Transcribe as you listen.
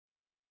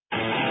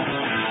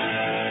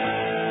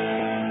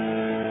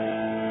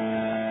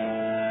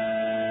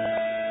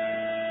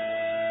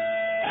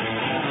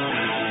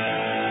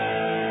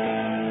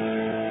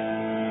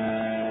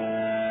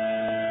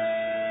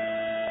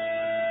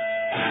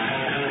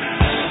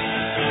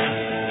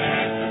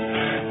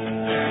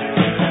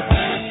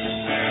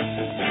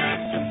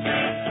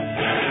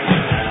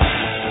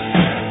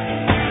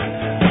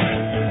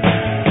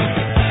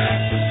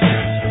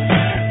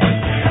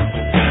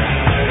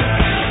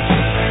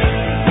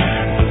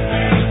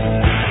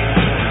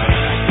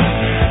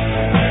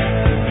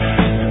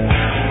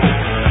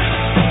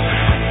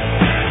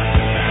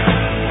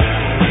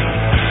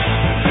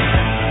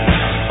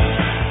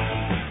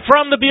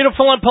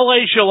beautiful and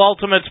palatial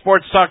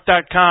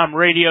UltimateSportsTalk.com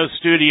radio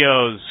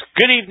studios.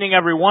 Good evening,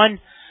 everyone.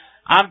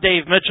 I'm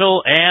Dave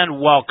Mitchell,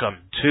 and welcome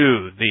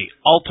to the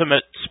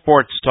Ultimate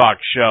Sports Talk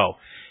Show.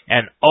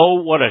 And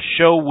oh, what a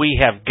show we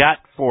have got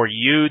for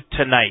you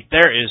tonight.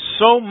 There is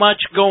so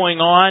much going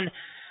on.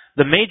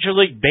 The Major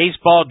League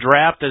Baseball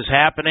draft is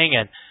happening,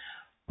 and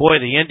boy,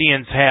 the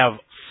Indians have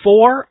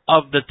 4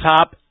 of the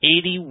top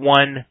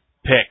 81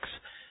 picks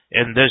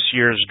in this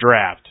year's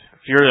draft.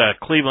 If you're a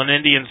Cleveland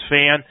Indians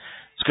fan,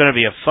 it's going to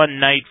be a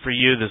fun night for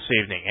you this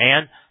evening.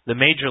 And the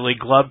Major League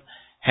Club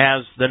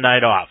has the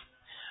night off.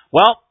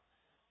 Well,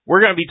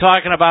 we're going to be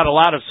talking about a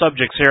lot of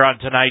subjects here on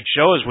tonight's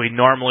show, as we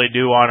normally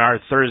do on our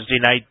Thursday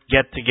night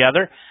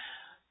get-together.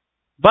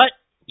 But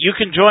you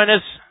can join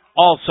us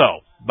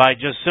also by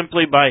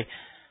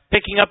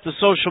picking up the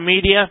social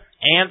media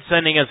and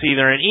sending us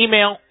either an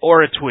email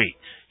or a tweet.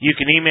 You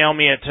can email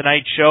me at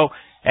tonight's show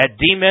at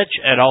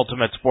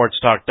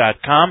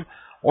dmitch@ultimatesportstalk.com,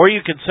 or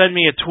you can send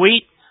me a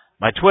tweet.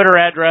 My Twitter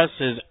address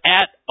is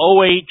at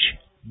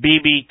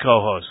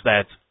OHBBCohost.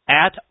 That's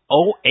at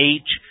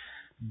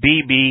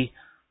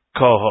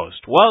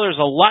OHBBCohost. Well, there's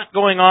a lot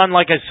going on,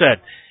 like I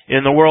said,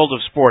 in the world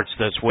of sports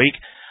this week.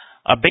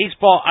 A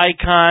baseball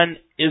icon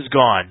is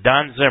gone.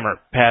 Don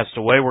Zimmer passed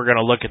away. We're going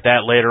to look at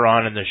that later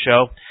on in the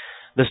show.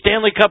 The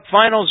Stanley Cup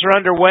Finals are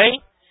underway,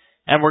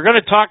 and we're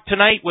going to talk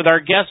tonight with our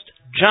guest,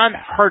 John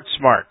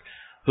Hartzmark,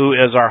 who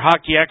is our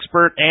hockey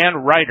expert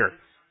and writer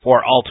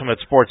for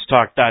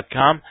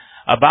UltimateSportsTalk.com,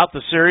 about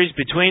the series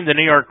between the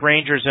New York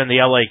Rangers and the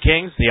LA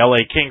Kings. The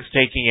LA Kings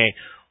taking a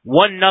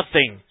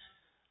 1-0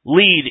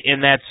 lead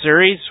in that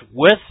series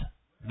with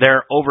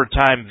their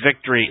overtime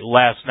victory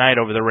last night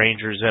over the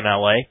Rangers in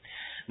LA.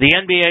 The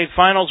NBA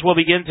Finals will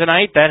begin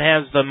tonight. That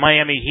has the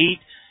Miami Heat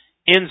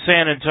in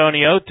San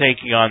Antonio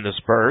taking on the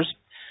Spurs.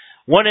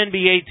 One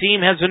NBA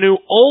team has a new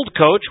old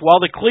coach, while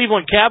the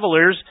Cleveland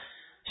Cavaliers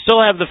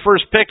still have the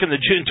first pick in the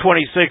June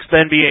 26th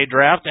NBA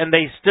draft, and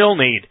they still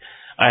need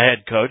a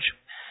head coach.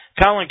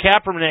 Colin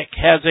Kaepernick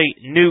has a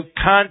new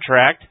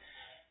contract,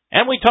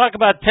 and we talk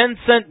about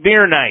 10-cent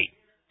beer night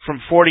from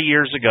 40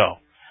 years ago.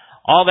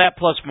 All that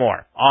plus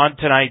more on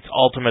tonight's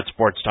Ultimate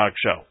Sports Talk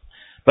Show.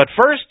 But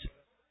first,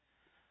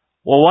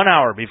 1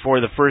 hour before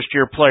the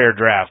first-year player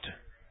draft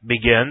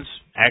begins,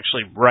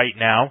 actually right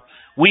now,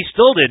 we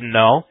still didn't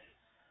know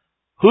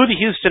who the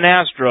Houston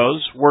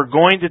Astros were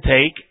going to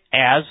take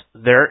as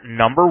their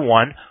number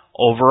 1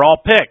 overall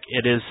pick.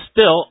 It is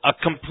still a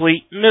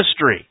complete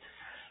mystery.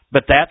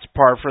 But that's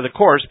par for the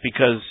course,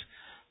 because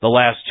the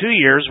last 2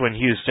 years when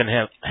Houston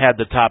had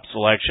the top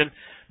selection,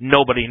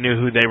 nobody knew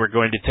who they were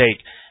going to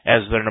take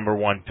as their number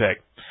 1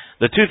 pick.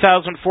 The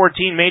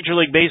 2014 Major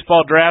League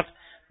Baseball draft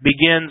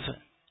begins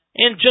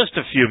in just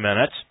a few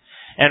minutes,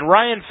 and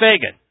Ryan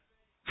Fagan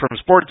from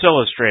Sports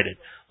Illustrated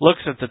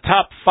looks at the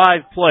top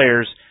 5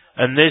 players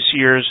in this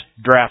year's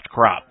draft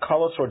crop.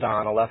 Carlos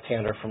Rodon, a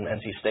left-hander from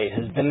NC State,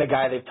 has been the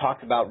guy they've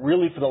talked about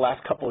really for the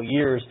last couple of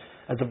years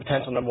as a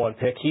potential number 1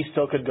 pick. He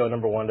still could go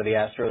number 1 to the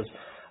Astros.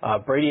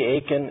 Brady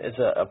Aiken is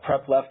a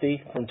prep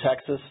lefty from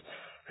Texas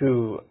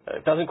who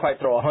doesn't quite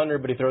throw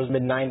 100, but he throws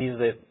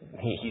mid-90s.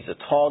 He's a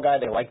tall guy.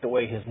 They like the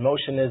way his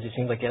motion is. He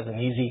seems like he has an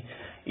easy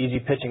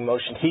pitching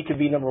motion. He could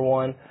be number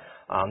 1.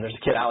 There's a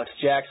kid, Alex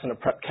Jackson, a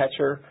prep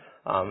catcher.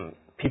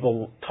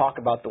 People talk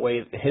about the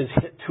way his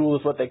hit tool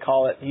is what they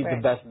call it. He's the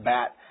best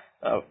bat,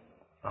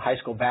 high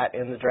school bat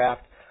in the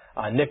draft.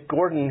 Nick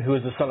Gordon, who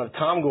is the son of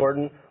Tom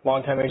Gordon,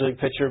 longtime Major League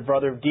pitcher,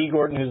 brother of Dee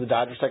Gordon, who's the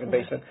Dodgers second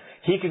baseman.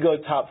 He could go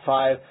top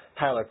 5.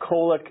 Tyler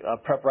Kolek, a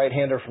prep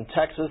right-hander from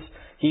Texas.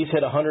 He's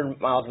hit 100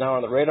 miles an hour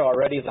on the radar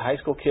already as a high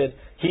school kid.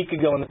 He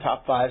could go in the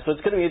top 5. So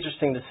it's going to be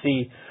interesting to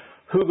see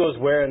who goes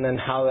where and then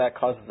how that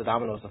causes the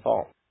dominoes to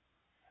fall.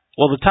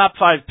 Well, the top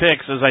 5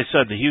 picks, as I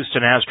said, the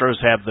Houston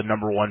Astros have the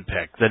number 1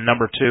 pick. Then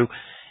number 2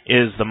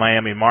 is the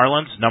Miami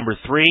Marlins. Number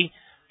 3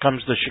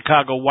 comes the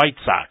Chicago White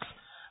Sox.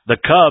 The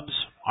Cubs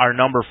are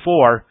number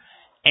 4.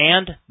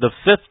 And the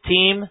 5th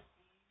team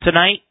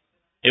tonight,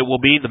 it will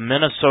be the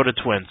Minnesota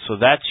Twins. So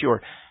that's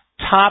your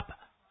top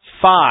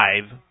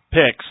 5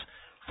 picks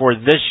for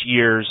this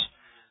year's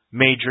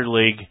Major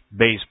League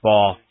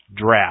Baseball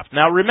draft.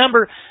 Now,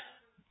 remember,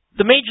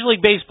 the Major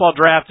League Baseball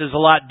draft is a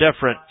lot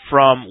different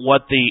from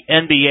what the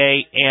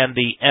NBA and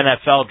the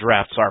NFL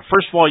drafts are.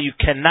 First of all, you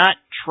cannot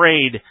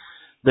trade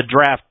the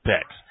draft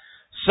picks.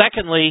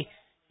 Secondly,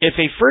 if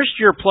a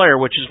first-year player,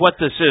 which is what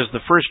this is,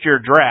 the first-year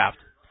draft,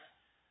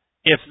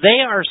 if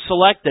they are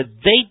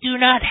selected, they do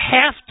not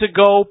have to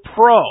go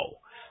pro,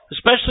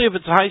 especially if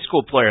it's a high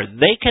school player.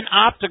 They can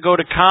opt to go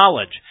to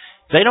college.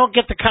 If they don't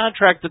get the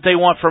contract that they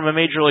want from a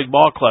Major League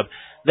ball club,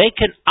 they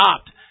can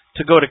opt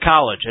to go to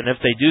college. And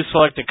if they do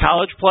select a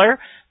college player,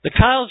 the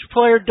college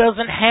player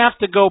doesn't have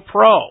to go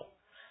pro.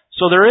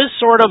 So there is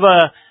sort of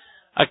a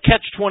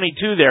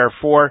catch-22 there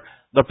for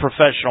the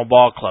professional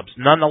ball clubs.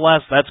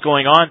 Nonetheless, that's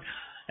going on,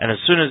 and as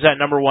soon as that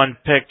number 1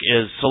 pick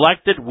is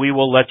selected, we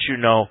will let you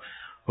know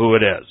who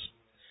it is.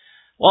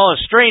 Well, a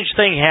strange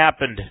thing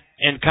happened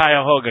in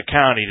Cuyahoga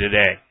County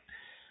today,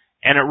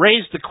 and it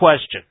raised the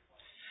question,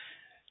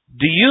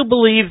 do you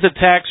believe the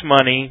tax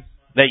money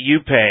that you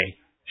pay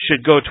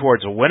should go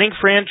towards a winning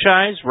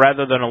franchise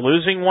rather than a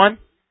losing one?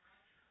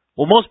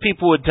 Well, most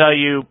people would tell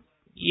you,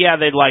 yeah,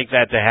 they'd like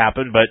that to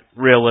happen, but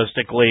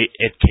realistically,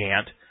 it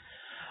can't.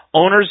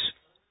 Owners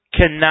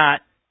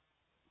cannot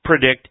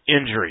predict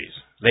injuries.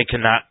 They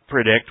cannot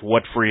predict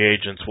what free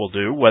agents will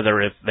do,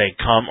 whether if they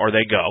come or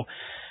they go.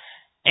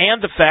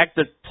 And the fact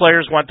that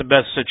players want the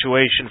best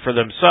situation for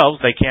themselves,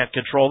 they can't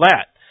control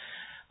that.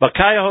 But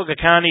Cuyahoga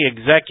County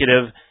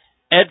executive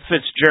Ed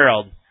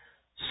Fitzgerald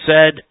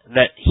said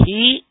that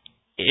he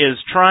is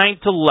trying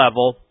to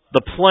level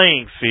the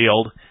playing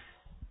field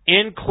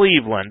in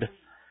Cleveland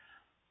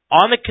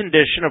on the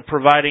condition of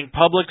providing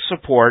public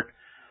support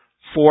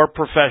for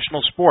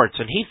professional sports,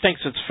 and he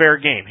thinks it's fair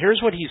game.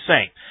 Here's what he's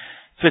saying.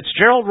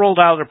 Fitzgerald rolled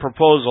out a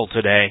proposal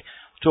today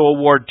to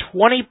award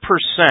 20%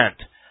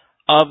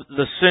 of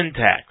the sin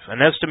tax,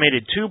 an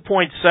estimated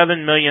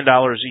 $2.7 million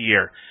a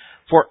year,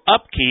 for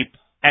upkeep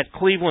at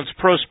Cleveland's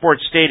pro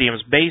sports stadiums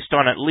based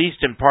on, at least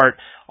in part,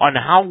 on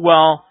how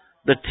well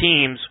the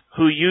teams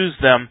who use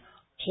them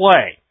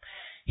play.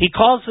 He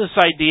calls this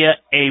idea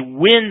a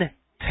win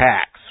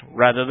tax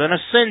rather than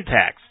a sin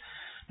tax.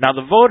 Now,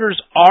 the voters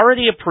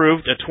already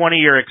approved a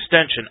 20-year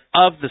extension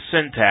of the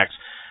sin tax,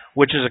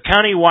 which is a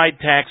county-wide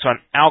tax on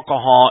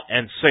alcohol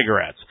and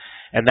cigarettes.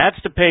 And that's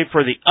to pay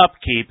for the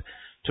upkeep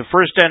to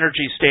First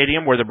Energy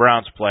Stadium, where the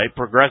Browns play,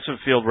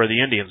 Progressive Field, where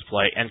the Indians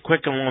play, and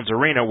Quicken Loans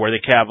Arena, where the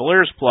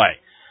Cavaliers play.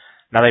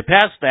 Now, they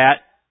passed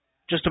that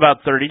just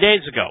about 30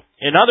 days ago.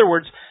 In other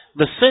words,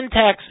 the sin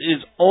tax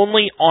is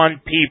only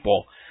on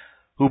people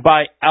who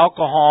buy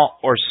alcohol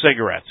or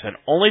cigarettes, and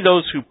only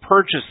those who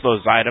purchase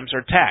those items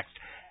are taxed,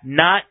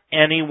 not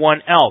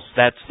anyone else.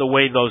 That's the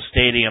way those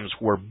stadiums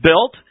were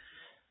built,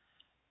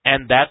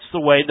 and that's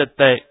the way that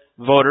the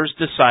voters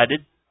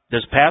decided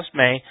this past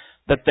May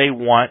that they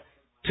want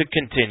to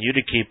continue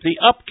to keep the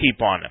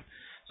upkeep on them.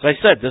 As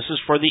I said, this is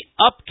for the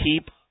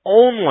upkeep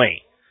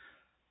only.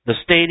 The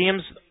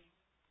stadiums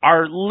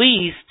are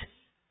leased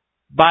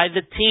by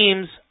the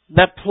teams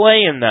that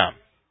play in them.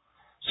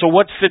 So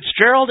what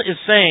Fitzgerald is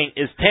saying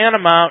is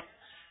tantamount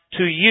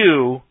to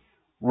you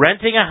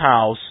renting a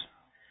house,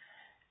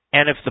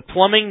 and if the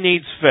plumbing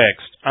needs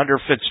fixed, under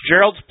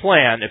Fitzgerald's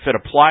plan, if it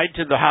applied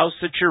to the house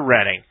that you're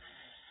renting,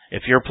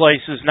 if your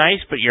place is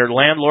nice but your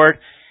landlord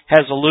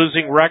has a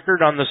losing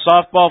record on the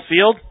softball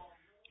field,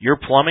 your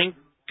plumbing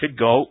could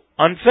go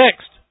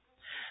unfixed.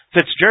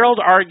 Fitzgerald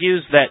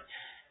argues that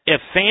if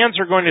fans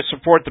are going to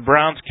support the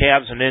Browns,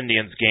 Cavs, and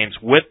Indians games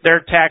with their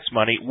tax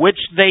money, which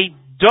they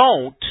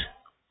don't,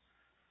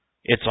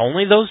 it's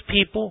only those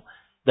people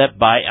that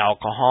buy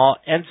alcohol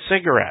and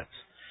cigarettes.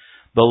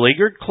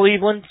 Beleaguered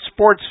Cleveland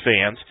sports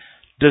fans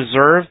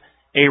deserve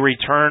a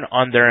return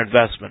on their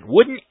investment.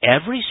 Wouldn't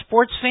every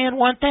sports fan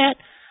want that?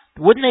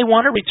 Wouldn't they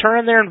want a return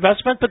on their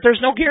investment? But there's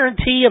no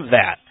guarantee of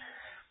that.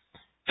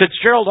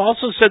 Fitzgerald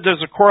also said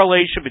there's a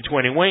correlation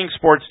between winning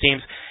sports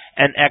teams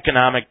and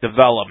economic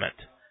development.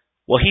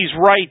 Well, he's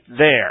right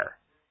there.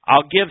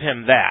 I'll give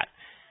him that.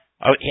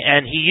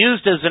 And he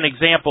used as an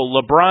example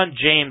LeBron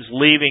James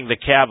leaving the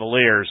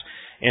Cavaliers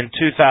in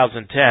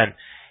 2010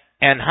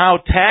 and how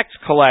tax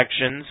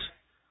collections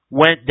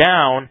went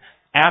down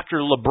after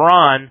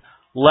LeBron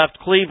left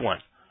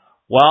Cleveland.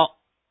 Well,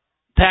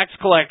 tax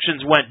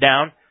collections went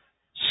down,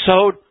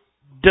 so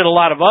did a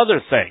lot of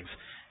other things.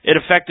 It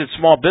affected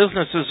small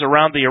businesses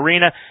around the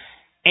arena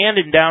and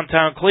in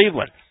downtown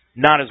Cleveland.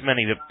 Not as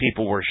many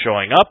people were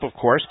showing up, of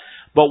course,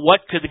 but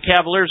what could the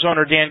Cavaliers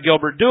owner Dan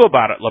Gilbert do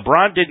about it?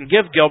 LeBron didn't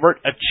give Gilbert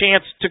a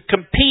chance to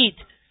compete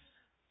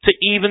to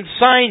even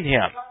sign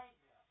him.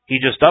 He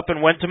just up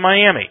and went to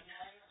Miami.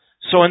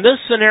 So in this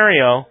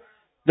scenario,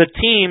 the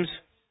teams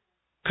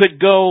could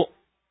go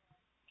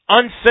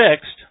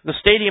unfixed, the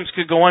stadiums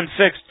could go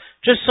unfixed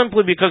just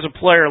simply because a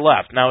player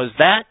left. Now, is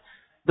that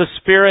the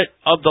spirit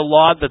of the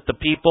law that the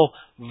people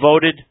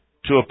voted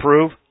to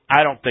approve?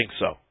 I don't think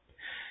so.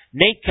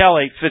 Nate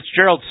Kelly,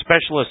 Fitzgerald's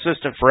special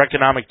assistant for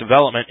economic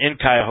development in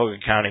Cuyahoga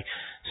County,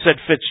 said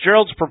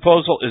Fitzgerald's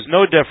proposal is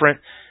no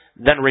different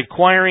than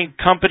requiring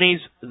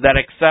companies that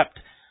accept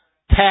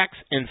tax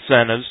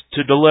incentives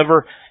to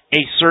deliver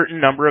a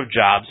certain number of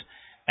jobs,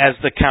 as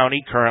the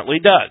county currently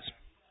does.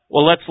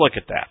 Well, let's look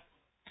at that.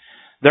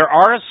 There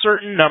are a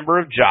certain number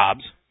of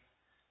jobs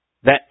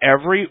that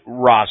every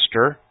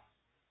roster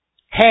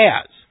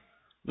has.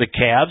 The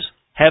Cavs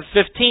have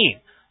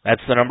 15.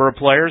 That's the number of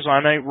players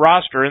on a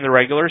roster in the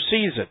regular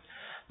season.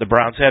 The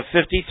Browns have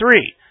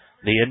 53.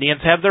 The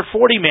Indians have their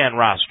 40-man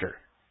roster.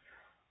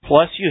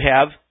 Plus, you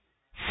have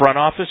front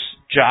office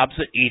jobs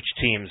that each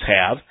teams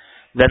have.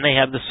 Then they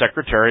have the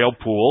secretarial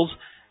pools,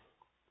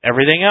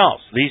 everything else.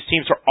 These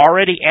teams are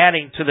already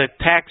adding to the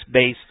tax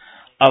base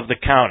of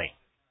the county.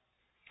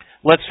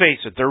 Let's face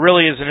it, there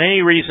really isn't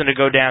any reason to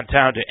go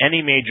downtown to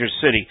any major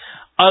city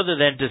other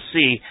than to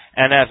see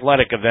an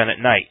athletic event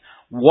at night.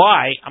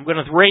 Why? I'm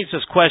going to raise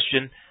this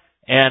question,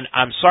 and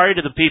I'm sorry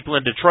to the people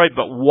in Detroit,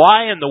 but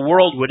why in the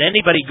world would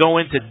anybody go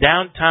into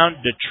downtown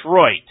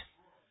Detroit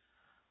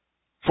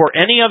for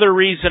any other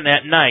reason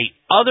at night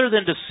other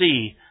than to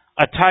see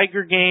a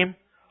Tiger game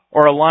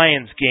or a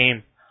Lions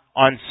game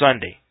on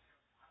Sunday.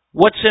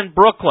 What's in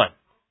Brooklyn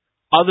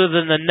other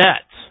than the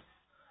Nets?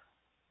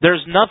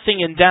 There's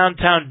nothing in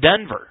downtown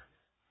Denver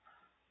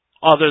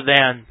other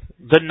than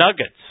the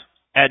Nuggets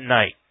at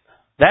night.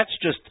 That's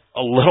just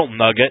a little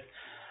nugget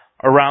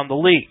around the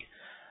league.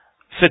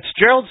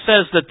 Fitzgerald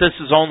says that this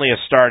is only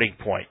a starting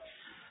point.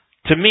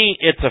 To me,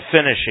 it's a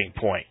finishing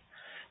point.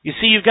 You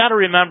see, you've got to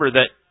remember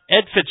that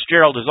Ed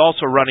Fitzgerald is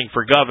also running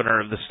for governor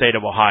of the state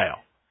of Ohio.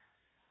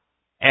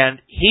 And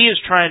he is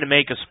trying to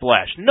make a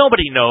splash.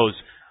 Nobody knows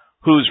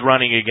who's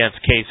running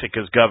against Kasich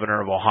as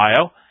governor of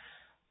Ohio.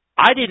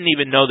 I didn't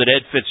even know that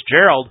Ed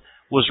Fitzgerald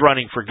was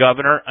running for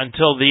governor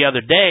until the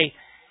other day,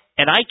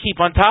 and I keep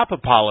on top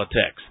of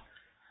politics.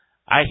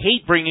 I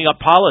hate bringing up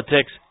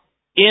politics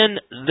in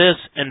this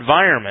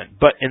environment,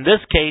 but in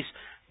this case,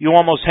 you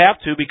almost have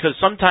to because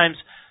sometimes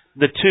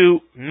the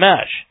two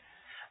mesh.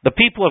 The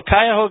people of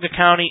Cuyahoga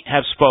County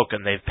have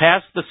spoken. They've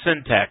passed the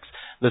syntax.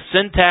 The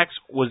syntax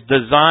was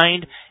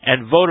designed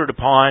and voted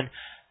upon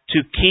to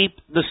keep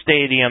the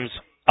stadiums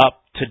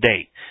up to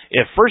date.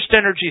 If First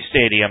Energy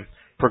Stadium,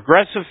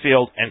 Progressive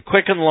Field, and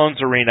Quicken Loans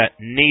Arena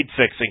need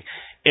fixing,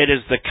 it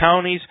is the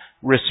county's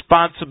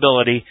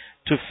responsibility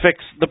to fix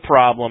the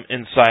problem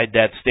inside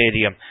that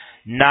stadium,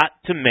 not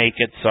to make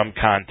it some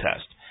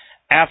contest.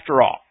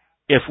 After all,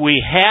 if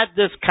we had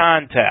this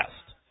contest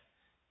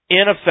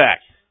in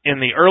effect in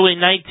the early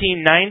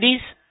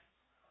 1990s,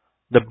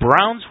 the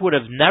Browns would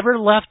have never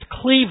left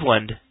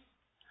Cleveland,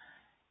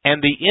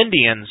 and the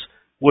Indians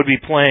would be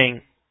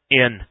playing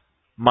in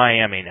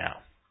Miami now.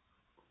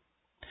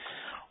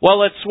 Well,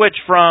 let's switch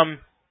from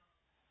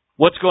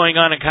what's going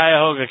on in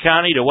Cuyahoga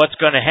County to what's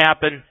going to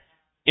happen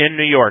in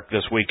New York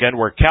this weekend,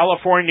 where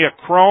California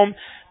Chrome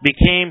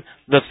became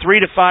the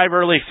 3-5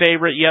 early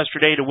favorite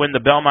yesterday to win the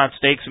Belmont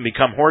Stakes and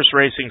become horse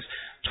racing's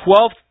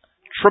 12th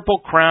Triple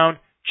Crown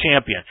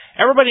champion.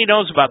 Everybody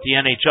knows about the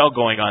NHL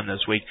going on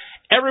this week.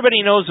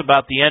 Everybody knows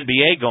about the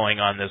NBA going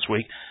on this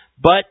week.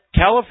 But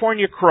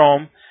California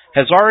Chrome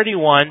has already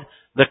won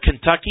the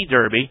Kentucky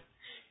Derby.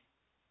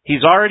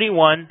 He's already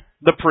won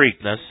the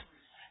Preakness.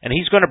 And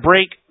he's going to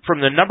break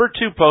from the number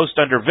 2 post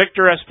under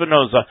Victor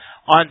Espinoza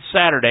on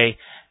Saturday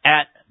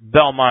at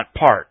Belmont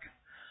Park.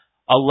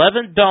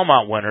 11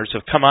 Belmont winners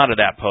have come out of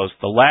that post,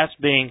 the last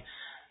being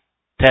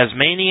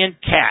Tasmanian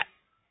Cat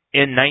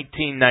in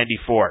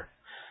 1994.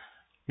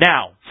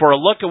 Now, for a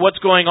look at what's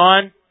going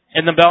on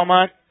in the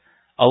Belmont,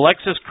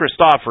 Alexis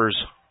Christophers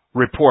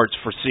reports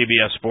for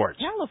CBS Sports.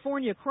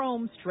 California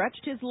Chrome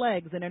stretched his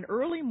legs in an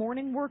early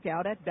morning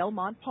workout at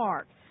Belmont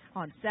Park.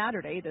 On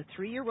Saturday, the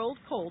 3-year-old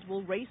colt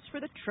will race for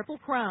the Triple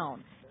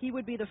Crown. He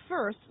would be the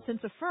first since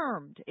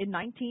affirmed in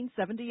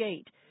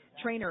 1978.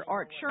 Trainer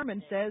Art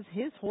Sherman says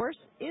his horse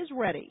is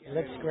ready. He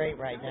looks great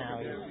right now.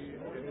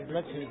 He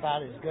looks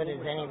about as good as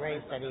any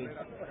race that he's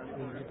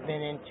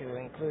been into,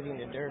 including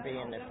the Derby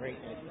and the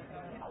Preakness.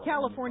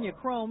 California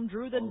Chrome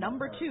drew the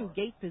number 2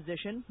 gate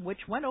position, which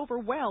went over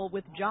well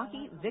with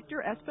jockey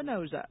Victor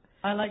Espinoza.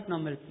 I like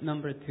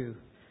number 2.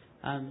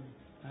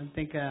 I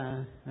think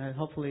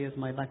hopefully it's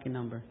my lucky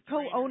number.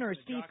 Co-owner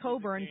Steve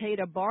Coburn paid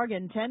a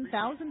bargain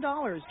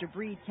 $10,000 to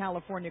breed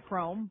California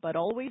Chrome, but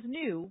always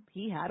knew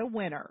he had a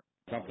winner.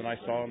 Something I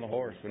saw on the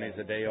horse when he's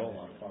a day old.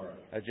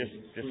 Just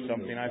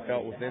something I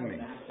felt within me.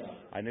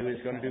 I knew he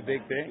was going to do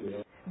big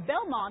things.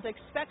 Belmont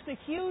expects a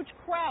huge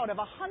crowd of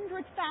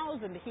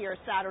 100,000 here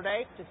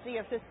Saturday to see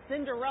if this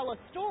Cinderella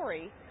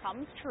story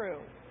comes true.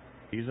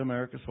 He's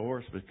America's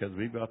horse because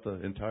we've got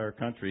the entire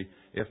country,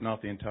 if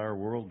not the entire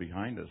world,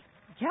 behind us.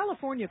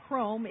 California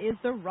Chrome is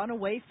the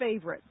runaway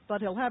favorite,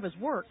 but he'll have his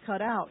work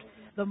cut out.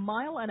 The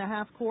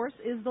 1.5-mile course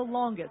is the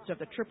longest of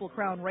the Triple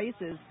Crown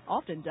races,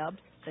 often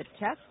dubbed the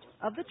Test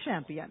of the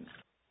Champion.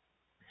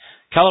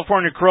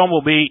 California Chrome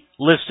will be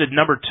listed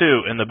number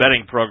 2 in the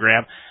betting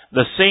program,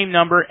 the same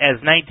number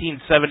as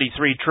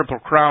 1973 Triple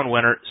Crown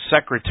winner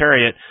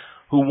Secretariat,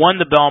 who won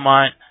the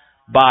Belmont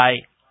by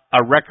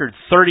a record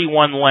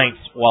 31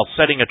 lengths while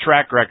setting a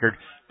track record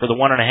for the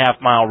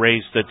 1.5-mile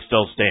race that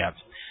still stands.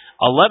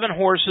 11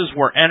 horses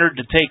were entered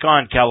to take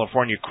on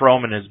California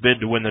Chrome in his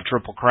bid to win the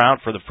Triple Crown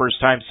for the first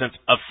time since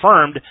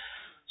Affirmed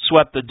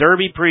swept the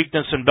Derby,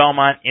 Preakness, and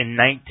Belmont in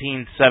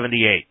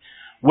 1978.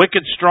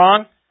 Wicked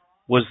Strong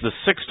was the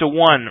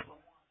 6-1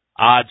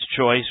 odds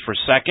choice for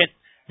second,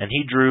 and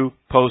he drew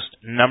post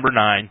number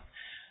 9.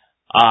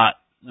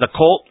 The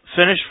colt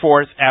finished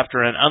 4th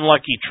after an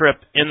unlucky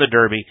trip in the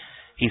Derby.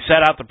 He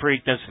set out the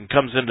Preakness and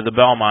comes into the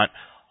Belmont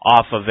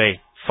off of a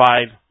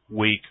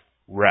 5-week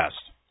rest.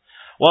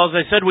 Well, as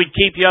I said, we'd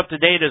keep you up to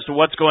date as to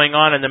what's going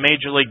on in the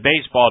Major League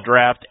Baseball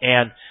draft,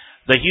 and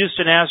the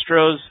Houston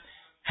Astros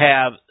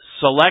have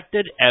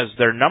selected as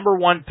their number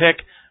 1 pick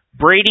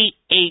Brady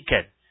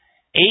Aiken.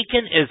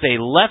 Aiken is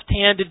a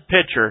left-handed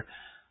pitcher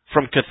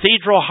from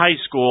Cathedral High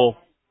School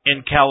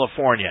in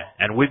California,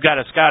 and we've got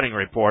a scouting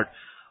report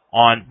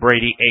on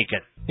Brady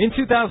Aiken. In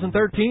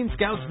 2013,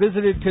 scouts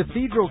visited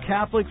Cathedral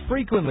Catholic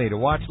frequently to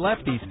watch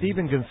lefty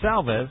Steven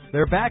Gonsalves.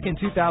 They're back in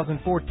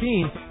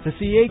 2014 to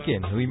see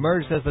Aiken, who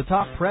emerged as the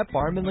top prep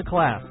arm in the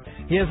class.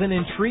 He has an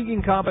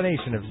intriguing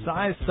combination of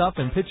size, stuff,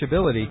 and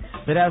pitchability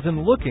that has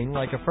him looking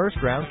like a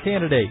first-round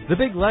candidate. The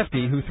big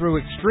lefty, who threw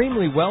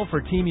extremely well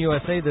for Team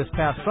USA this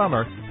past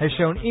summer, has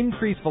shown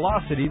increased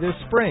velocity this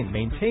spring,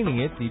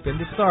 maintaining it deep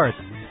into starts.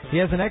 He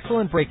has an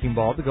excellent breaking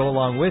ball to go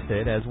along with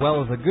it, as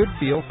well as a good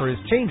feel for his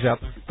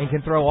changeup, and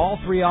can throw all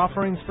three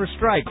offerings for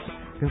strikes.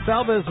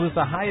 Gonsalves was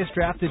the highest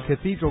drafted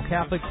Cathedral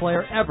Catholic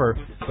player ever,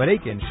 but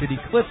Aiken should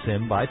eclipse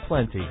him by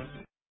plenty.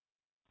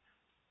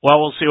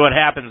 Well, we'll see what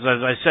happens. As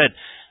I said,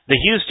 the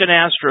Houston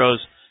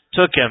Astros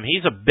took him.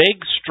 He's a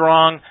big,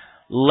 strong,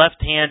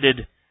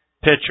 left-handed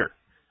pitcher.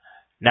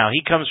 Now,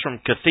 he comes from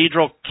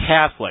Cathedral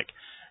Catholic.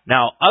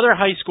 Now, other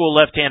high school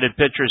left-handed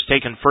pitchers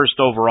taken first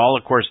overall,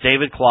 of course,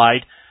 David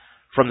Clyde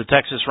from the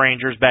Texas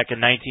Rangers back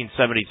in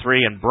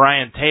 1973, and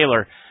Brian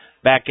Taylor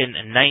back in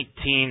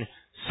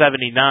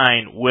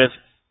 1979 with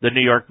the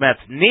New York Mets.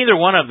 Neither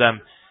one of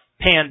them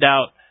panned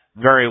out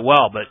very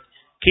well, but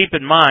keep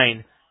in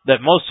mind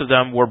that most of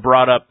them were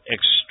brought up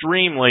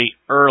extremely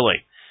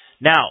early.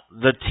 Now,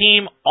 the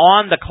team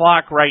on the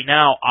clock right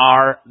now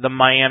are the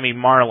Miami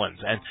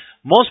Marlins, and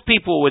most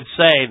people would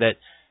say that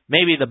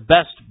maybe the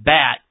best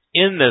bat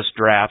in this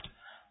draft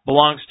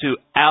belongs to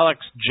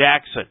Alex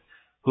Jackson,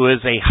 who is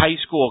a high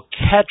school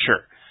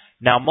catcher.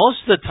 Now,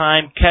 most of the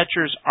time,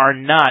 catchers are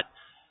not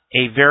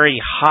a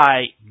very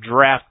high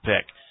draft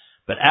pick,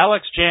 but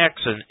Alex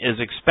Jackson is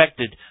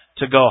expected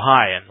to go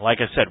high, and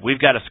like I said,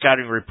 we've got a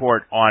scouting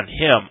report on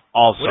him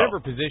also. Whatever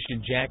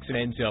position Jackson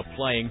ends up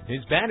playing,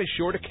 his bat is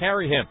sure to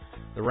carry him.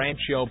 The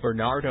Rancho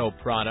Bernardo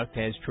product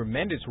has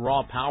tremendous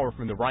raw power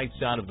from the right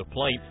side of the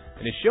plate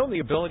and has shown the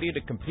ability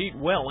to compete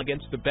well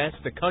against the best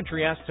the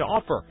country has to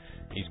offer.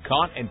 He's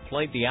caught and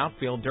played the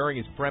outfield during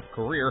his prep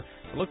career.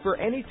 Look for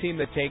any team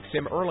that takes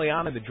him early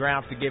on in the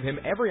draft to give him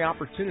every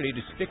opportunity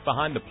to stick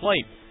behind the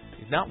plate.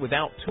 He's not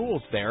without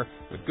tools there,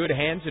 with good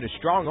hands and a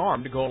strong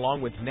arm to go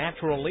along with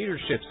natural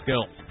leadership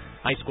skills.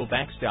 High school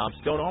backstops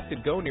don't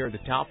often go near the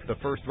top of the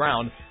first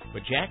round,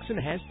 but Jackson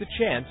has the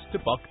chance to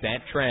buck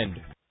that trend.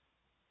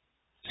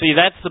 See,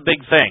 that's the big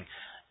thing.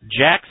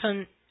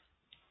 Jackson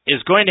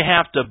is going to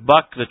have to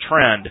buck the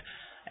trend,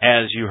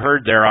 as you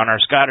heard there on our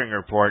scouting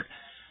report,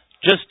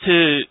 just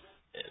to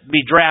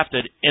be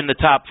drafted in the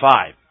top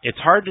 5. It's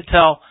hard to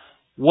tell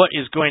what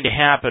is going to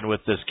happen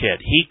with this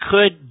kid. He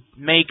could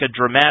make a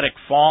dramatic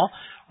fall,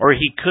 or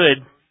he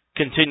could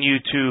continue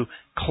to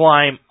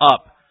climb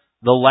up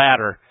the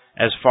ladder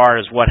as far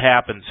as what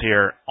happens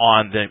here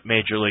on the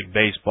Major League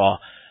Baseball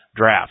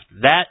draft.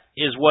 That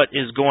is what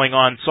is going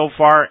on so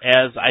far.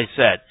 As I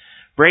said,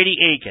 Brady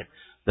Aiken,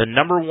 the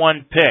number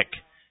 1 pick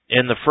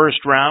in the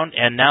first round,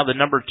 and now the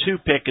number 2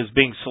 pick is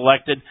being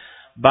selected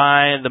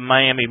by the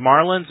Miami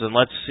Marlins, and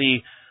let's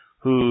see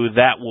who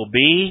that will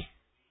be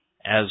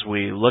as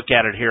we look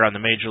at it here on the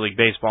Major League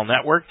Baseball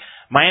Network.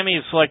 Miami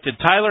has selected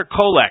Tyler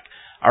Kolek,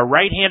 a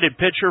right-handed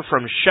pitcher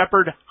from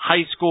Shepherd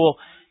High School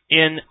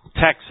in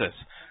Texas.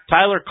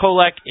 Tyler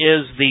Kolek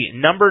is the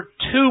number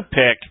 2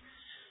 pick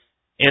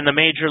in the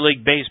Major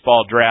League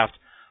Baseball draft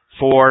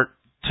for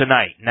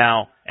tonight.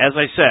 Now, as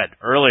I said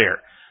earlier,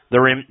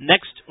 the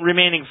next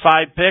remaining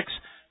 5 picks,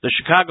 the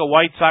Chicago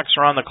White Sox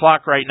are on the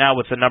clock right now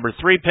with the number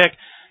 3 pick.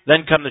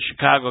 Then come the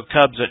Chicago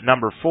Cubs at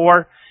number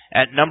 4.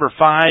 At number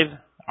 5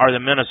 are the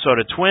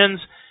Minnesota Twins.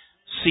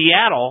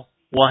 Seattle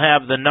will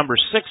have the number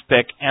 6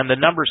 pick, and the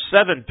number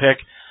 7 pick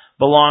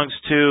belongs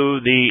to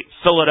the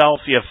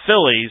Philadelphia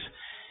Phillies,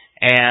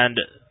 and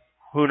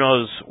who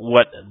knows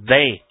what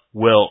they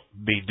will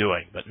be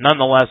doing. But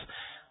nonetheless,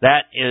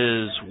 that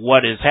is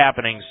what is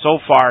happening so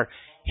far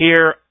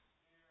here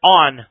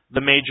on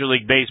the Major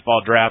League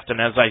Baseball draft. And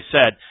as I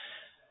said,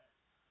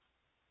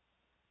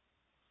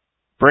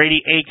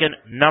 Brady Aiken,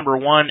 number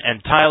 1,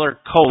 and Tyler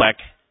Kolek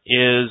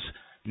is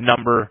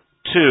number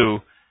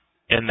 2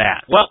 in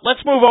that. Well,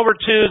 let's move over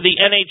to the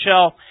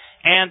NHL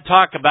and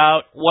talk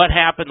about what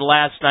happened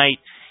last night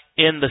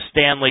in the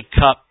Stanley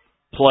Cup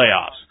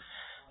playoffs.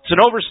 It's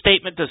an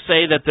overstatement to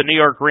say that the New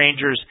York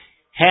Rangers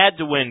had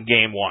to win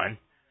Game 1.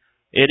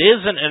 It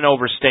isn't an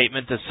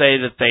overstatement to say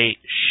that they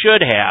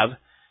should have,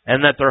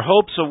 and that their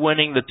hopes of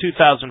winning the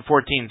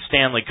 2014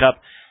 Stanley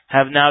Cup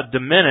have now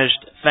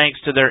diminished thanks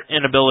to their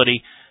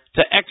inability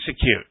to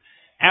execute.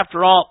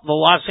 After all, the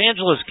Los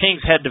Angeles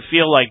Kings had to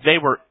feel like they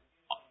were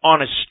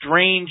on a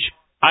strange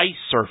ice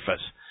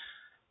surface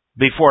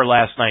before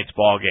last night's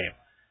ball game,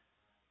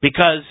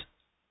 because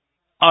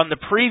on the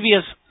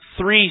previous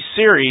 3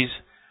 series,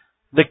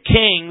 the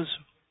Kings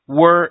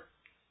were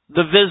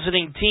the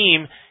visiting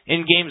team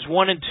in games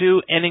 1 and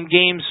 2 and in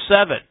game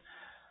 7.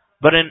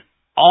 But in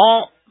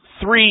all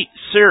 3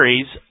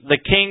 series, the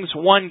Kings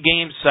won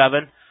game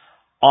 7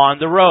 on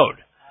the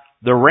road.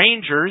 The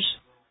Rangers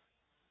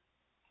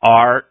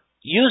are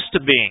used to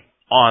being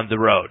on the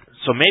road,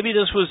 so maybe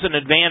this was an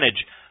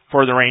advantage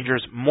for the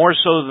Rangers more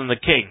so than the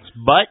Kings.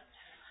 But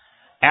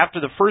after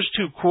the first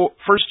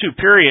two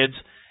periods,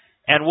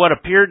 and what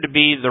appeared to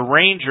be the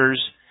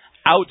Rangers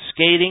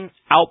outskating,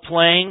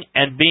 outplaying,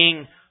 and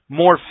being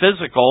more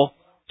physical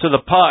to the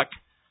puck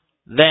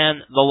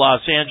than the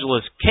Los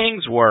Angeles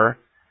Kings were,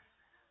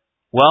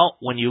 Well,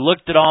 when you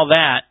looked at all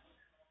that,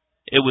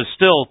 it was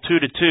still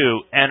 2-2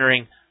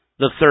 entering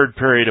the third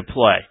period of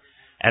play.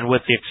 And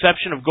with the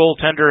exception of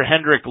goaltender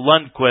Henrik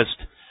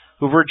Lundqvist,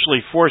 who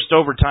virtually forced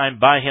overtime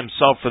by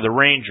himself for the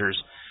Rangers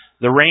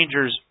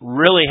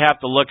really have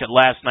to look at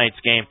last night's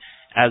game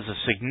as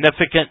a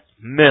significant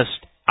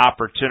missed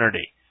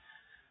opportunity.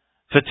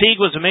 Fatigue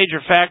was a major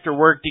factor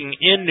working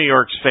in New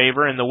York's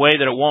favor in the way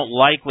that it won't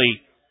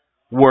likely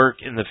work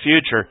in the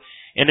future.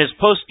 In his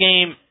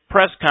post-game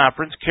press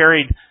conference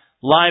carried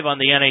live on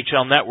the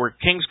NHL Network,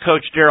 Kings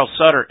coach Daryl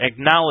Sutter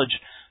acknowledged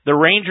the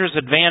Rangers'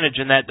 advantage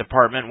in that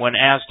department when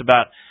asked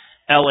about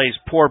LA's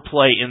poor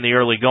play in the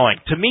early going.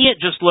 To me, it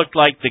just looked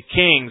like the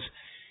Kings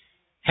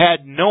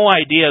had no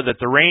idea that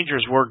the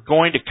Rangers were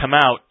going to come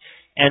out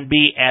and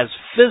be as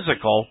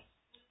physical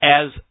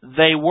as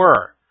they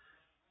were.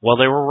 Well,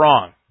 they were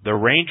wrong. The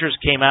Rangers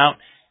came out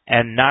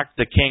and knocked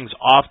the Kings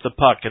off the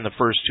puck in the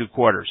first two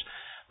quarters.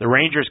 The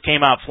Rangers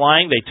came out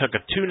flying. They took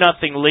a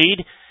 2-0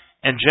 lead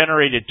and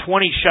generated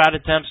 20 shot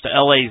attempts to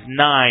LA's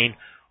 9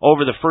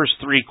 over the first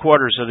three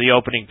quarters of the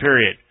opening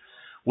period.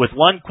 With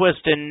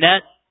Lundqvist in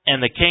net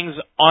and the Kings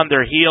on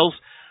their heels,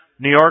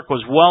 New York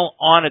was well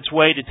on its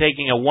way to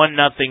taking a 1-0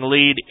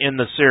 lead in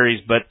the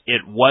series, but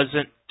it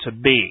wasn't to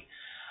be.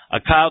 A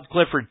Kyle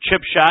Clifford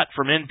chip shot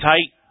from in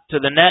tight to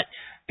the net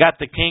got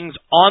the Kings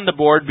on the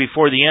board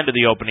before the end of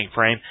the opening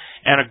frame,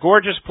 and a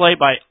gorgeous play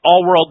by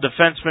all-world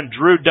defenseman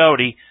Drew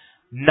Doughty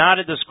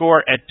knotted the score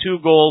at 2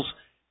 goals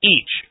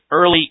each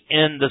early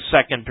in the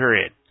second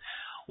period.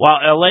 While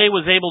LA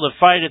was able to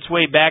fight its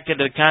way back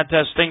into the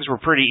contest, things were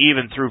pretty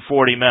even through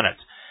 40 minutes.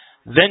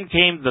 Then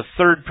came the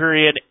third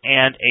period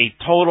and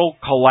a total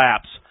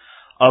collapse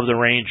of the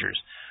Rangers.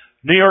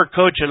 New York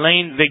coach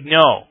Alain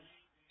Vigneault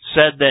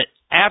said that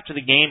after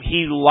the game,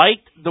 he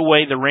liked the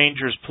way the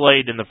Rangers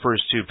played in the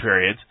first two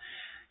periods.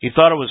 He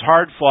thought it was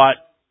hard fought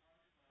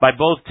by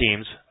both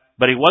teams,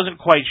 but he wasn't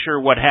quite sure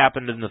what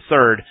happened in the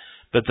third,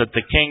 but that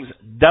the Kings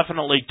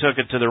definitely took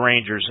it to the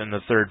Rangers in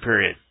the third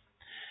period.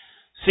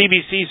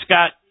 CBC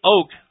Scott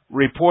Oak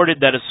reported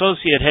that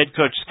associate head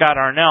coach Scott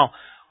Arnell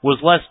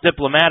was less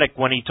diplomatic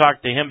when he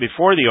talked to him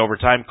before the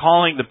overtime,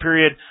 calling the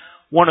period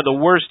one of the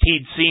worst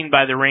he'd seen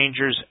by the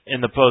Rangers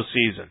in the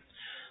postseason.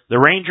 The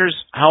Rangers,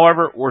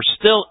 however, were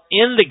still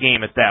in the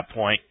game at that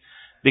point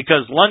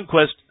because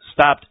Lundqvist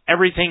stopped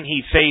everything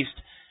he faced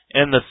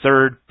in the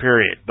third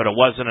period, but it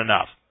wasn't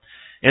enough.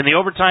 In the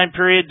overtime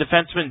period,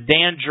 defenseman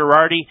Dan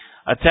Girardi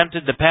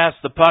attempted to pass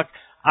the puck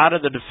out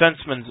of the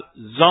defenseman's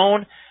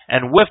zone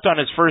and whiffed on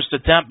his first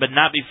attempt, but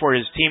not before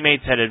his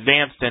teammates had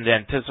advanced in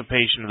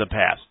anticipation of the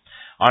pass.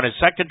 On his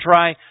second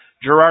try,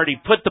 Girardi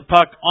put the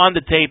puck on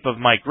the tape of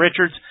Mike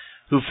Richards,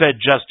 who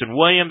fed Justin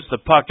Williams the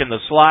puck in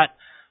the slot.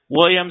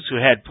 Williams, who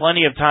had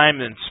plenty of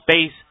time and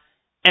space,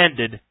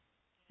 ended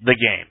the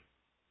game.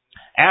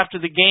 After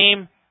the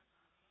game,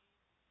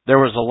 there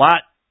was a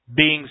lot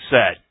being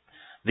said.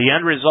 The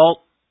end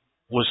result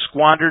was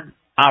squandered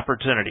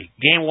opportunity.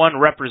 Game 1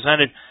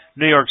 represented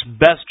New York's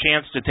best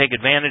chance to take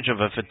advantage of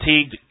a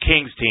fatigued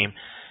Kings team.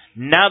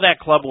 Now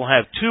that club will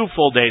have 2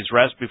 full days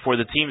rest before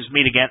the teams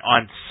meet again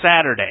on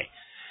Saturday.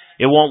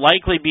 It won't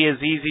likely be as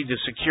easy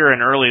to secure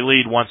an early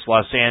lead once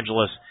Los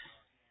Angeles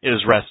is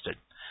rested.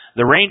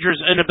 The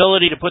Rangers'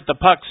 inability to put the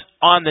pucks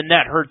on the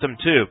net hurt them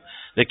too.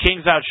 The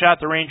Kings outshot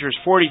the Rangers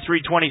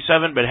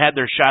 43-27, but had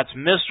their shots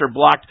missed or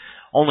blocked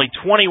only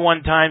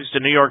 21 times to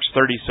New York's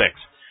 36.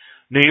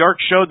 New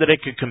York showed that it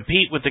could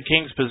compete with the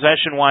Kings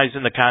possession-wise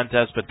in the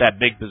contest, but that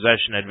big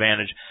possession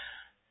advantage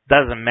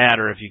doesn't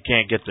matter if you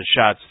can't get the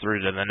shots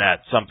through to the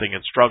net, something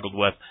it struggled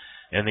with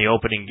in the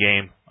opening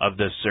game of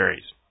this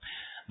series.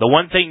 The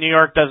one thing New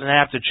York doesn't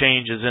have to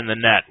change is in the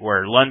net,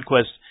 where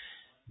Lundqvist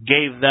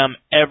gave them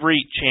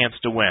every chance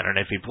to win. And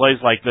if he plays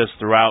like this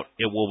throughout,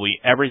 it will be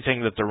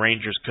everything that the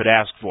Rangers could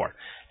ask for.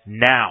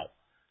 Now,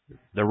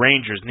 the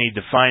Rangers need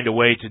to find a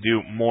way to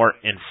do more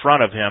in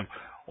front of him,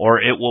 or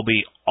it will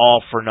be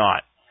all for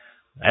naught.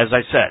 As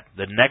I said,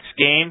 the next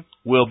game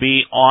will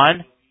be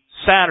on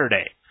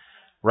Saturday.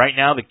 Right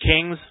now, the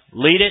Kings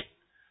lead it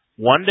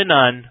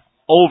 1-0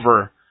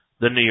 over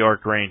the New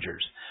York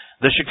Rangers.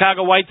 The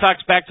Chicago White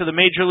Sox, back to the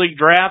Major League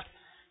Draft,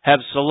 have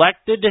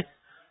selected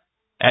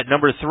at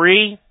number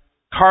 3,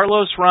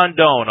 Carlos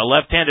Rondon, a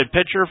left-handed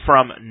pitcher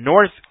from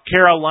North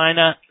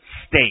Carolina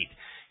State.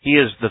 He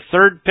is the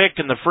 3rd pick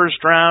in the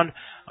first round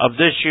of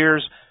this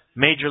year's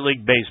Major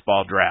League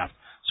Baseball draft.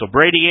 So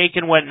Brady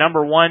Aiken went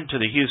number 1 to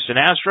the Houston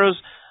Astros.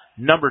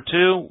 Number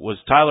 2 was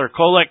Tyler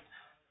Kolek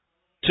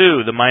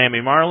to the Miami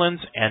Marlins.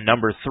 And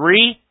number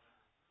 3,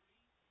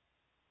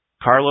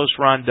 Carlos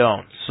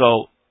Rondon.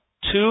 So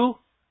 2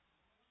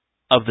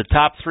 of the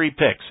top 3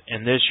 picks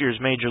in this year's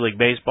Major League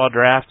Baseball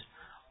draft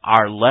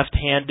are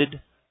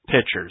left-handed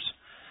pitchers.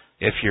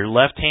 If you're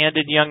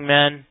left-handed, young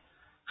men,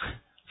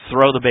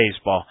 throw the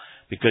baseball,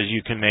 because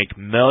you can make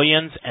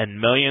millions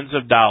and millions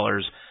of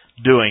dollars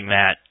doing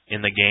that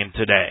in the game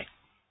today.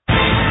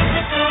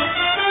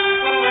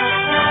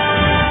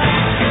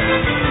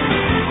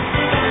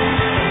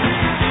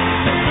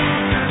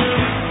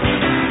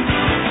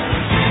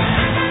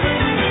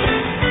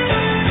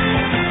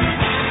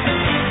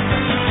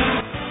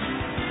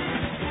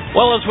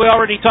 Well, as we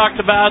already talked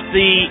about,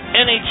 the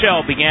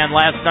NHL began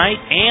last night,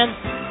 and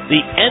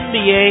the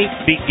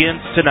NBA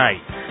begins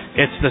tonight.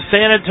 It's the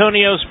San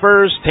Antonio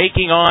Spurs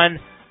taking on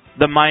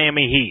the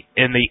Miami Heat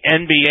in the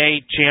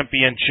NBA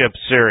Championship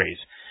Series.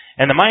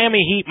 And the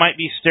Miami Heat might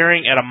be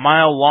staring at a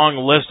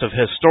mile-long list of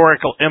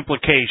historical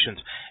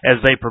implications as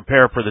they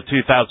prepare for the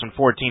 2014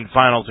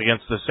 Finals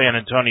against the San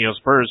Antonio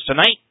Spurs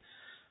tonight.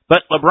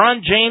 But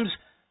LeBron James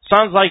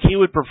sounds like he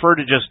would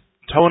prefer to just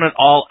tone it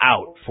all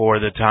out for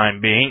the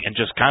time being and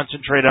just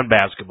concentrate on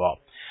basketball.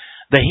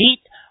 The Heat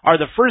are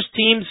the first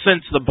team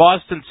since the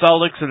Boston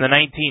Celtics in the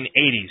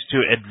 1980s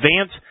to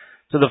advance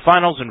to the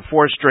finals in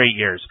 4 straight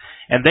years,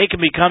 and they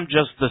can become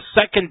just the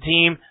second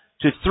team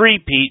to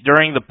three-peat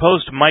during the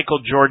post-Michael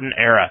Jordan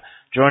era,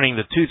 joining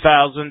the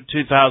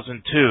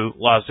 2000-2002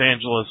 Los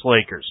Angeles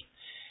Lakers.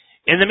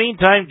 In the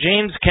meantime,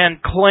 James can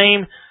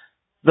claim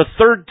the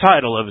 3rd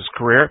title of his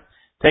career,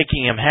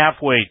 taking him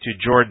halfway to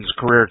Jordan's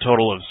career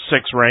total of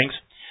 6 rings.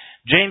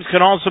 James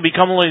can also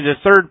become only the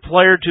 3rd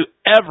player to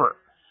ever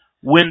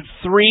win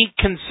 3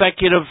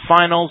 consecutive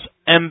Finals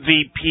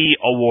MVP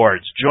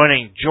awards,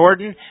 joining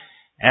Jordan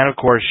and, of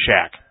course,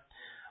 Shaq.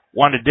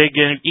 Want to dig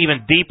in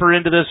even deeper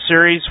into this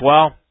series?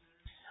 Well,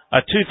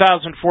 a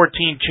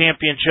 2014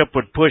 championship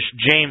would push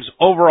James'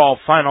 overall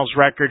Finals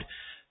record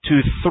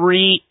to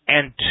 3-2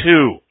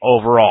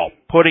 overall,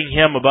 putting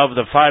him above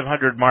the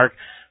 500 mark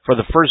for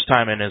the first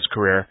time in his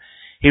career.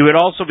 He would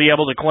also be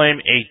able to claim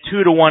a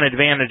 2-1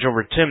 advantage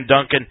over Tim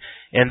Duncan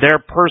in their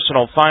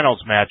personal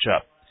Finals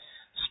matchup.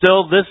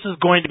 Still, this is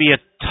going to be a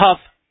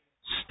tough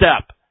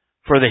step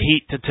for the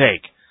Heat to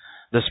take.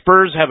 The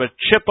Spurs have a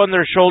chip on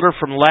their shoulder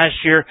from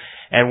last year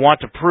and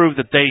want to prove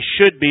that they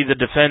should be the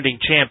defending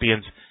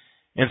champions.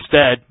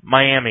 Instead,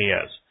 Miami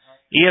is.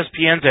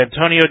 ESPN's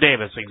Antonio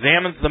Davis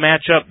examines the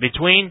matchup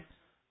between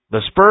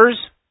the Spurs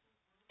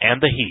and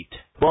the Heat.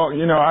 Well,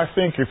 I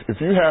think if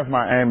you have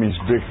Miami's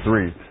big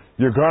three,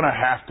 you're going to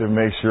have to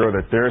make sure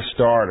that their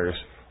starters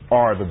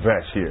are the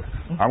best here.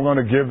 I'm going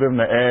to give them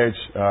the edge.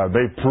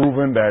 They've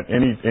proven that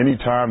any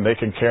time they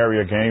can carry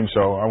a game,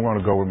 so I'm going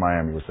to go with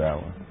Miami with that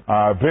one.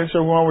 Bench,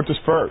 I'm going with the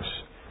Spurs.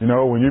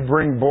 When you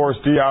bring Boris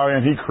Diaw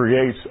in, he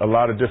creates a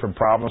lot of different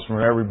problems from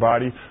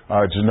everybody.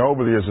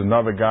 Ginobili is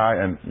another guy,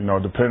 and,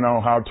 depending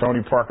on how Tony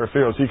Parker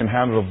feels, he can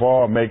handle the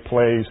ball, make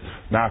plays,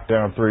 knock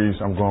down threes.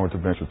 I'm going with the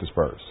bench with the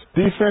Spurs.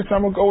 Defense,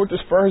 I'm going to go with the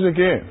Spurs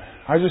again.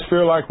 I just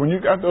feel like when you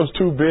got those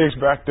 2 bigs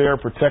back there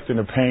protecting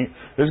the paint,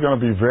 it's going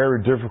to be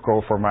very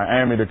difficult for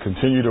Miami to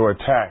continue to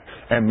attack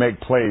and make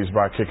plays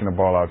by kicking the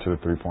ball out to the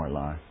three-point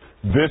line.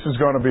 This is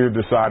going to be the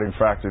deciding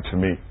factor to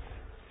me.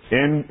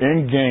 In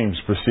games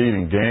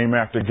proceeding, game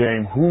after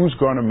game, who's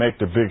going to make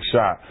the big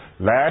shot?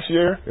 Last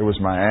year, it was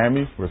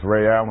Miami with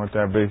Ray Allen with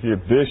that big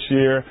hit. This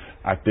year,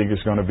 I think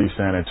it's going to be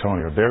San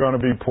Antonio. They're going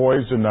to be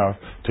poised enough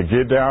to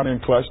get down in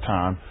clutch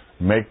time,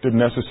 make the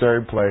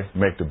necessary play,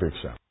 make the big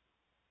shot.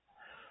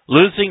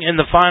 Losing in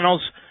the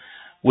finals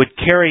would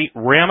carry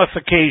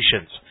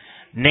ramifications,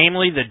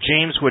 namely that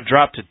James would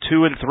drop to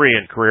 2-3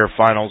 in career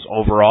finals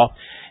overall,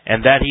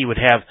 and that he would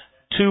have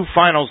 2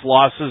 finals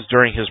losses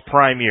during his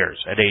prime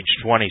years at age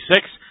 26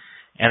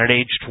 and at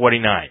age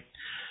 29.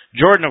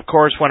 Jordan, of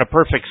course, went a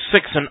perfect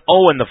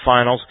 6-0 in the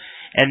finals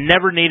and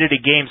never needed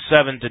a Game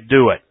 7 to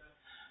do it.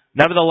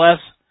 Nevertheless,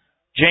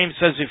 James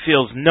says he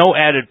feels no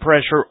added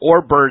pressure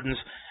or burdens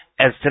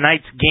as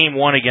tonight's Game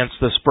 1 against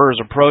the Spurs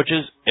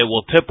approaches. It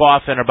will tip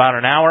off in about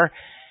an hour.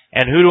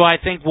 And who do I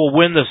think will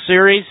win the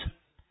series?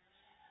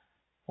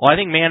 Well, I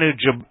think Manu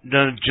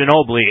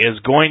Ginobili is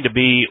going to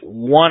be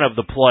one of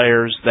the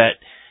players that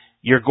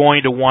you're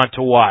going to want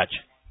to watch.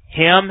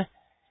 Him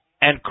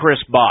and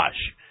Chris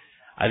Bosh.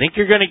 I think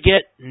you're going to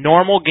get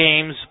normal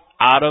games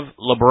out of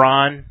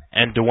LeBron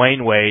and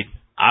Dwayne Wade,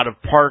 out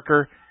of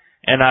Parker,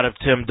 and out of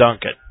Tim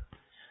Duncan.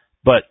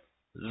 But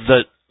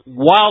the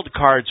wild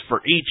cards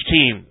for each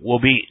team will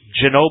be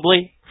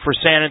Ginobili for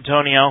San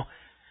Antonio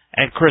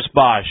and Chris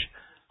Bosh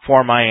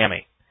for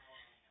Miami.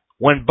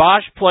 When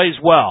Bosh plays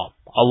well,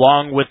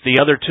 along with the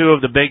other 2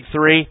 of the big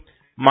 3,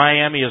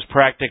 Miami is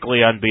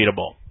practically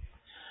unbeatable.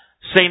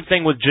 Same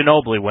thing with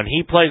Ginobili. When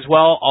he plays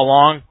well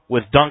along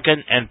with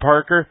Duncan and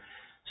Parker,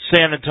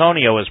 San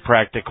Antonio is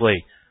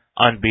practically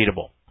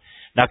unbeatable.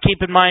 Now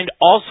keep in mind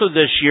also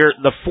this year,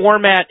 the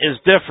format is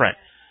different.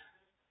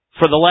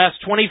 For the last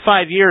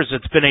 25 years,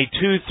 it's been a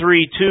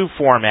 2-3-2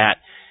 format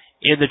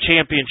in the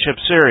championship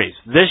series.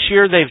 This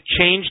year they've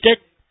changed it,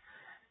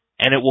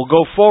 and it will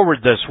go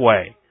forward this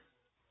way.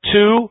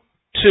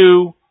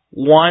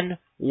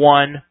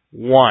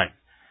 2-2-1-1-1.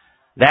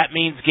 That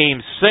means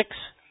Game 6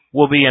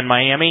 will be in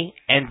Miami,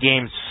 and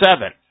Game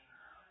 7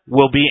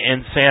 will be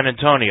in San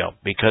Antonio,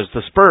 because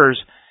the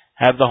Spurs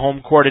have the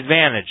home court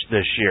advantage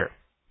this year.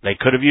 They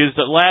could have used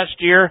it last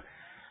year,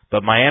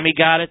 but Miami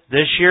got it.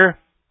 This year,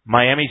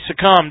 Miami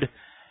succumbed,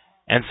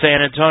 and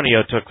San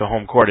Antonio took the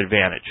home court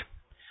advantage.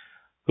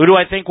 Who do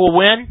I think will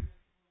win?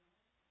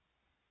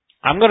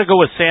 I'm going to go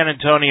with San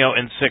Antonio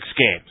in 6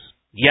 games.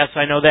 Yes,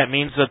 I know that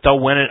means that they'll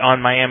win it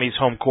on Miami's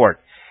home court,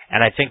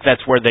 and I think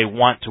that's where they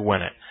want to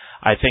win it.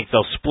 I think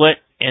they'll split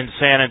in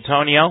San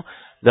Antonio.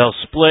 They'll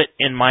split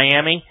in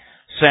Miami.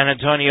 San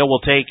Antonio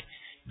will take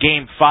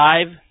Game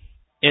 5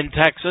 in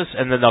Texas,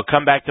 and then they'll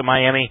come back to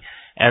Miami,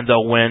 and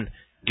they'll win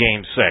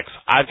Game 6.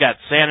 I've got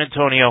San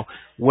Antonio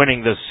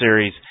winning this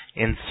series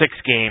in 6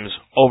 games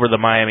over the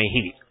Miami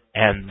Heat.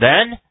 And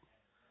then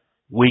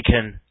we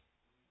can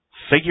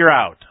figure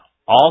out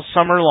all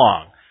summer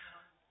long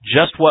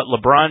just what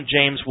LeBron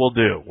James will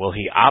do. Will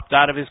he opt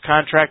out of his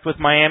contract with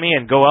Miami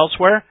and go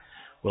elsewhere?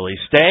 Will he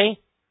stay?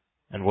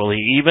 And will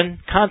he even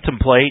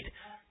contemplate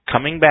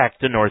coming back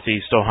to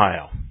Northeast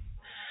Ohio?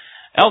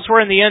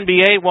 Elsewhere in the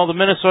NBA, the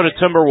Minnesota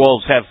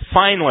Timberwolves have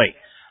finally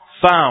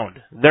found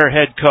their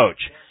head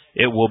coach.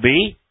 It will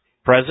be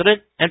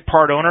president and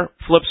part owner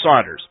Flip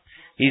Saunders.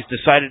 He's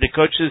decided to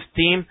coach his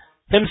team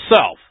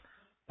himself.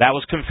 That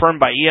was confirmed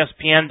by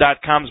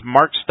ESPN.com's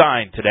Mark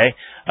Stein today.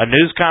 A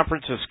news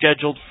conference is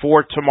scheduled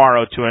for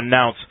tomorrow to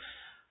announce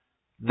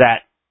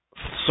that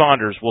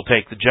Saunders will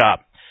take the job.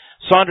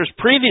 Saunders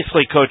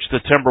previously coached the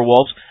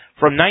Timberwolves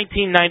from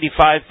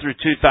 1995 through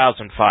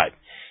 2005.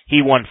 He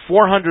won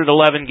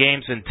 411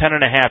 games in 10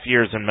 and a half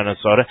years in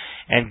Minnesota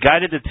and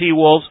guided the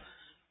T-Wolves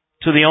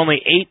to the only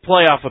 8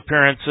 playoff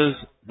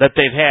appearances that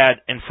they've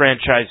had in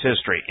franchise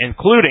history,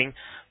 including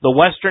the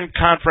Western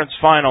Conference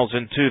Finals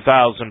in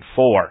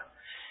 2004.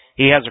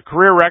 He has a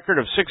career record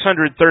of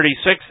 636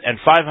 and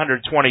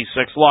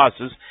 526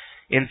 losses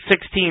in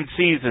 16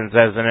 seasons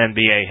as an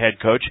NBA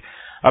head coach,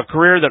 a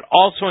career that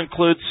also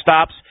includes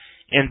stops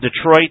in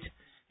Detroit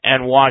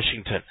and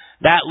Washington.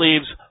 That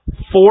leaves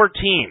 4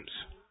 teams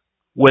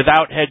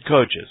without head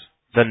coaches: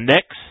 the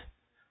Knicks,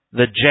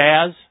 the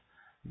Jazz,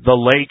 the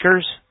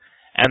Lakers,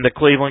 and the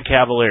Cleveland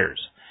Cavaliers.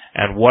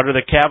 And what are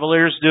the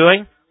Cavaliers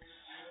doing?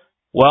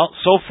 Well,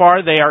 so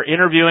far they are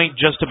interviewing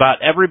just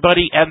about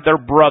everybody and their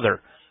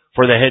brother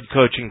for the head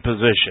coaching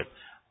position.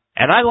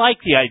 And I like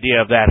the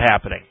idea of that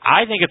happening.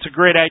 I think it's a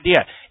great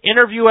idea.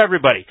 Interview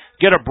everybody.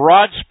 Get a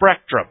broad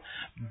spectrum.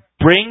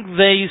 Bring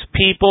these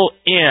people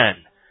in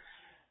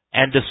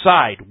and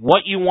decide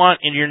what you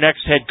want in your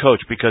next head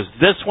coach, because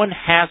this one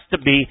has to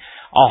be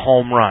a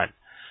home run.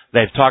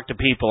 They've talked to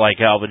people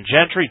like Alvin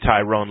Gentry,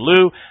 Tyrone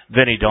Lue,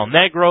 Vinny Del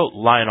Negro,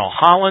 Lionel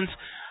Hollins.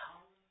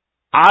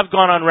 I've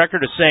gone on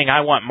record as saying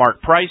I want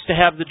Mark Price to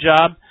have the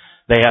job.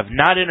 They have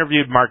not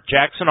interviewed Mark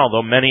Jackson,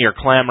 although many are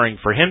clamoring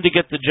for him to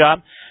get the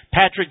job.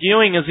 Patrick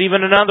Ewing is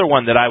even another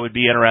one that I would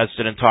be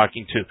interested in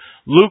talking to.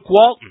 Luke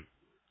Walton,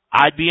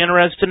 I'd be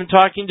interested in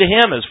talking to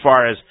him as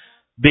far as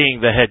being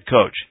the head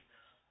coach.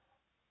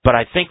 But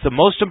I think the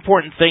most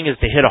important thing is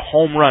to hit a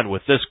home run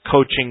with this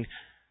coaching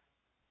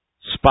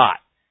spot.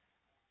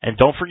 And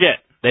don't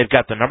forget, they've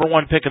got the number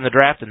 1 pick in the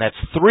draft, and that's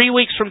 3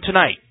 weeks from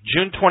tonight,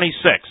 June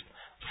 26th.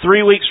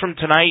 3 weeks from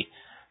tonight,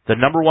 the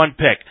number 1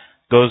 pick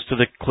goes to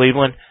the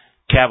Cleveland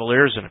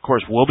Cavaliers, and of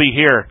course we'll be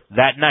here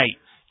that night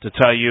to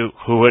tell you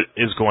who it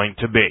is going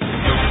to be.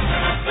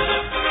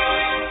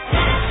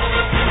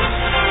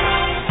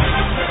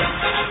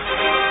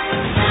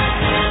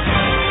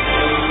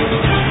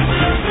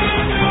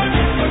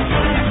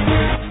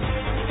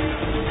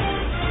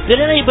 Did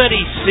anybody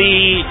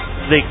see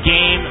the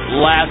game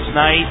last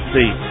night,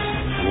 the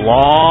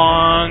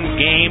long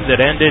game that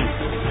ended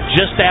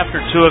just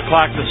after 2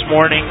 o'clock this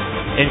morning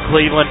in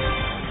Cleveland?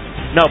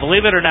 No,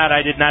 believe it or not,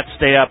 I did not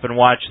stay up and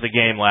watch the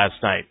game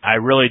last night. I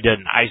really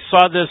didn't. I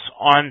saw this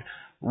on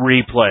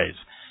replays.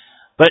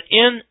 But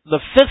in the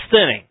 5th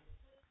inning,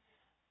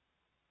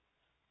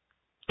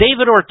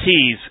 David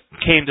Ortiz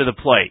came to the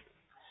plate.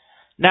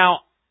 Now,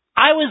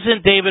 I was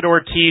in David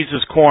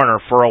Ortiz's corner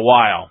for a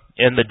while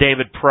in the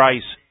David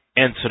Price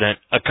incident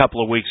a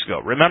couple of weeks ago.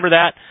 Remember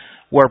that?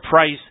 Where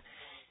Price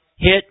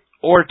hit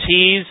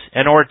Ortiz,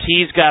 and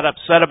Ortiz got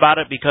upset about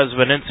it because of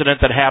an incident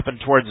that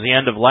happened towards the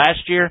end of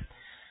last year.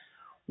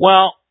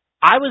 Well,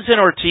 I was in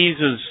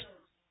Ortiz's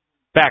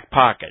back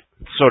pocket,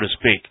 so to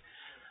speak,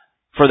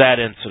 for that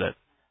incident.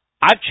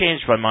 I've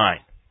changed my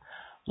mind.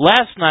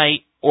 Last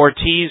night,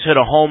 Ortiz hit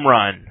a home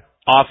run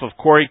off of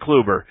Corey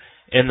Kluber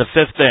in the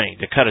 5th inning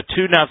to cut a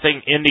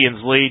 2-0 Indians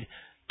lead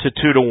to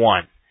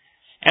 2-1.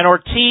 And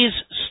Ortiz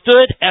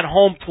stood at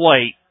home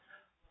plate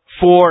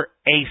for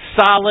a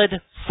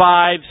solid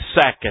 5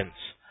 seconds,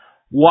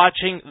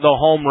 watching the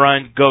home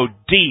run go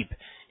deep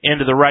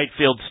into the right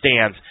field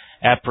stands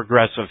at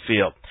Progressive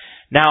Field.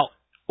 Now,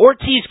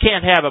 Ortiz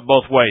can't have it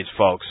both ways,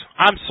 folks.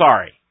 I'm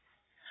sorry.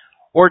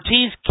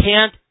 Ortiz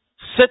can't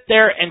sit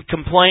there and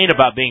complain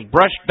about being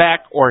brushed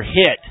back or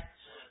hit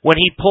when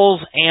he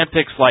pulls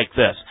antics like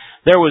this.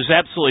 There was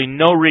absolutely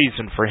no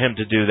reason for him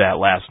to do that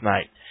last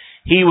night.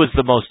 He was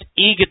the most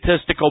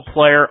egotistical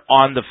player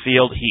on the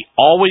field. He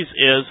always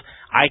is.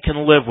 I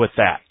can live with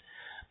that.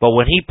 But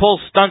when he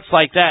pulls stunts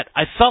like that,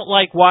 I felt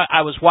like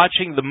I was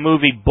watching the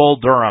movie Bull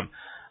Durham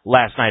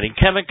last night, and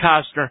Kevin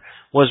Costner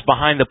was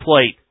behind the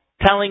plate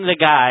telling the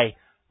guy,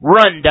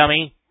 "Run,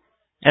 dummy."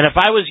 And if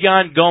I was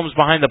Yan Gomes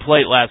behind the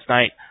plate last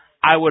night,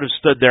 I would have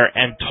stood there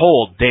and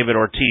told David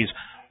Ortiz,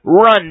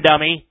 "Run,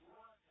 dummy,"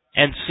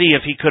 and see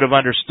if he could have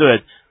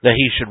understood that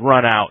he should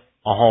run out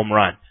a home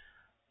run.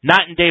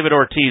 Not in David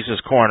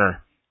Ortiz's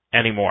corner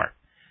anymore.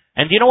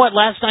 And do you know what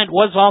last night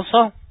was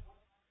also?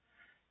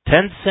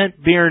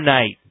 10-cent beer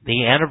night,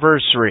 the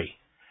anniversary.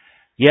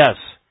 Yes,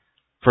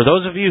 for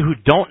those of you who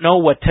don't know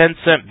what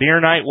 10-cent beer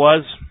night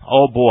was,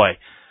 oh boy,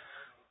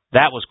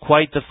 that was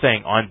quite the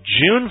thing. On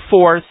June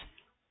 4th,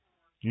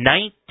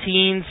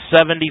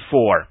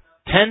 1974,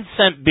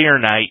 10-cent beer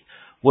night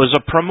was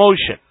a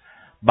promotion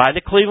by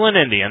the Cleveland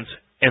Indians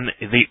in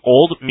the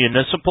old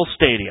Municipal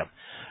Stadium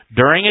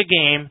during a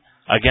game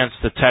against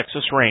the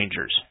Texas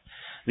Rangers.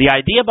 The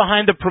idea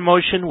behind the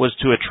promotion was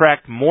to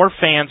attract more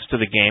fans to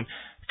the game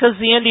because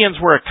the Indians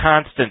were a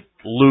constant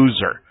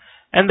loser,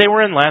 and they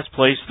were in last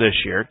place this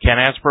year. Ken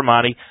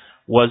Aspromonte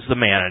was the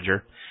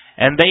manager,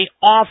 and they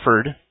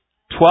offered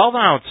 12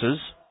 ounces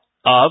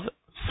of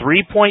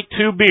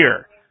 3.2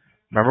 beer.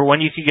 Remember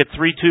when you could get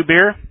 3.2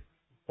 beer?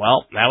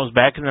 Well, that was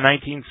back in the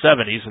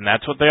 1970s, and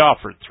that's what they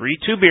offered.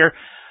 3.2 beer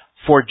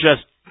for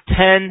just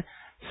 10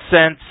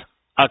 cents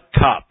a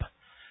cup.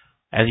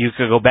 And you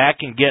could go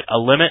back and get a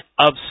limit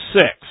of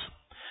 6.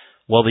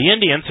 Well, the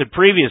Indians had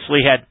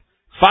previously had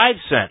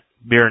 5-cent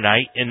beer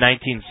night in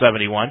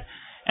 1971,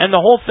 and the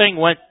whole thing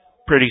went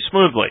pretty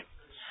smoothly.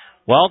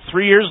 Well,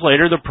 3 years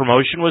later, the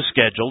promotion was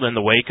scheduled in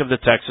the wake of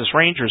the Texas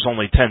Rangers'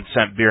 only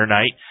 10-cent beer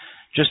night,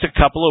 just a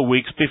couple of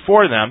weeks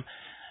before them.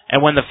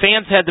 And when the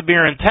fans had the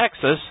beer in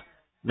Texas,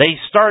 they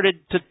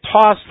started to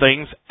toss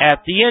things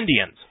at the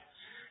Indians.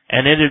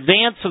 And in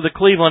advance of the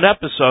Cleveland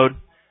episode,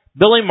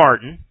 Billy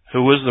Martin,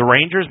 who was the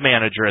Rangers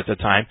manager at the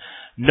time,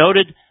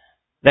 noted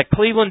that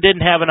Cleveland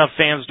didn't have enough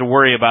fans to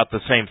worry about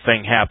the same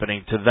thing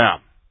happening to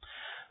them.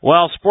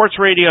 Well, sports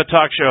radio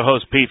talk show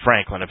host Pete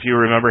Franklin, if you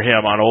remember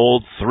him on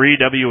old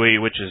 3WE,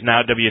 which is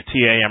now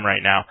WTAM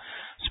right now,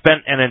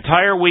 spent an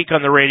entire week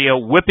on the radio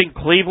whipping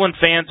Cleveland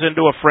fans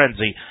into a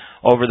frenzy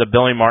over the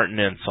Billy Martin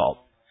insult.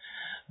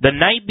 The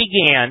night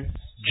began,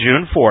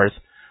 June 4th,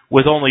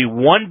 with only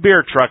one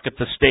beer truck at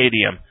the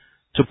stadium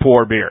to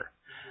pour beer.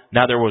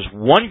 Now, there was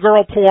one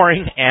girl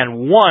pouring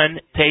and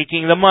one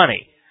taking the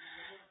money.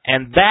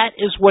 And that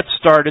is what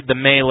started the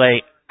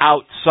melee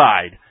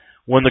outside.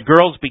 When the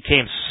girls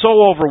became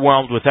so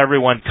overwhelmed with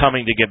everyone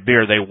coming to get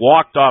beer, they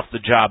walked off the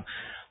job,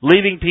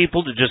 leaving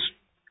people to just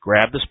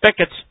grab the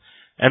spigots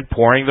and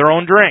pouring their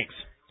own drinks.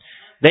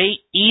 They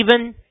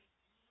even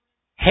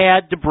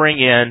had to bring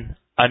in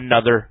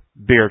another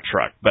beer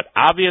truck. But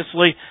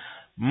obviously,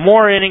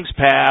 more innings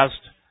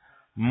passed,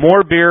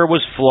 more beer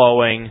was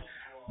flowing,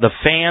 the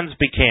fans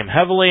became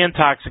heavily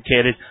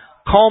intoxicated,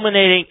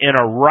 culminating in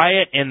a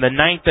riot in the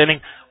ninth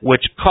inning,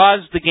 which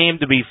caused the game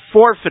to be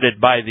forfeited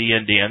by the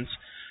Indians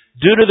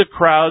due to the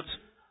crowd's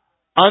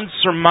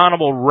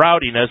unsurmountable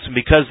rowdiness and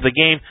because the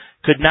game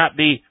could not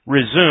be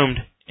resumed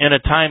in a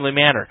timely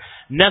manner.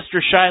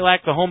 Nestor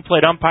Shylock, the home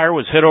plate umpire,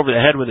 was hit over the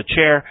head with a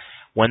chair.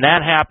 When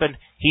that happened,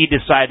 he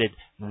decided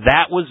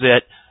that was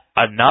it.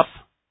 Enough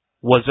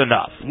was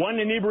enough. One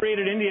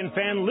inebriated Indian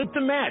fan lit the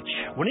match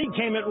when he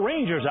came at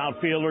Rangers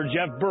outfielder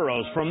Jeff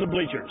Burroughs from the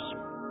bleachers.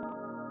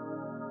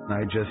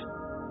 I just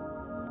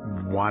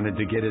wanted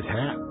to get his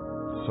hat.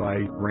 So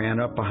I ran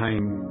up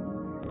behind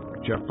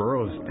Jeff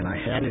Burroughs, and I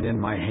had it in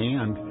my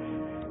hand,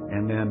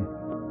 and then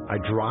I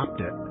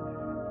dropped it.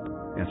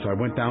 And so I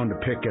went down to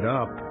pick it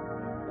up,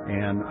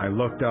 and I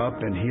looked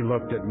up, and he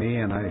looked at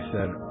me, and I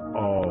said,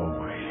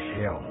 oh,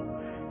 hell.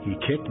 He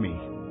kicked me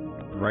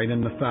right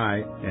in the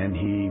thigh, and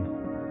he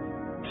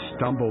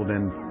stumbled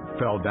and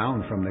fell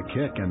down from the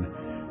kick, and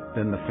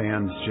then the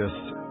fans just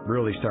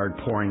really started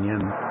pouring in.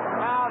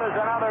 Now there's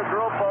another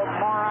group of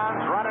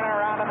morons running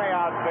around in the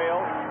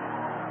outfield.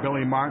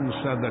 Billy Martin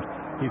said that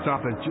he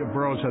thought that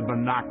Burroughs had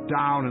been knocked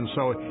down, and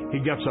so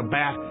he gets a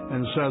bat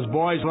and says,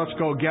 boys, let's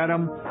go get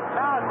him.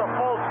 Now it's a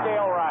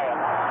full-scale riot.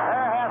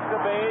 There has to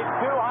be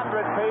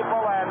 200 people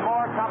and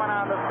more coming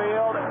on the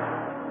field.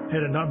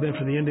 Had it not been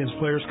for the Indians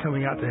players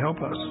coming out to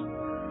help us,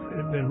 it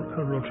had been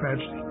a real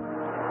tragedy.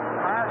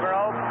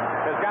 Hargrove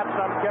has got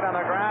some kid on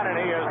the ground,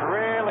 and he is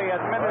really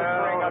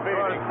administering a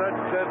beating.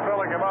 That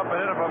fella came up and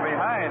hit him from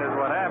behind is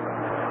what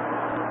happened.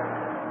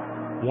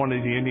 One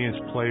of the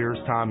Indians players,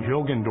 Tom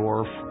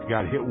Hilgendorf,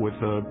 got hit with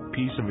a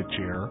piece of a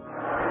chair.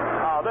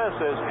 Oh, this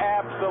is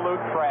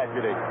absolute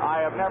tragedy.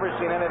 I have never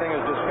seen anything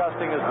as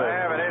disgusting as this. I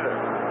haven't either.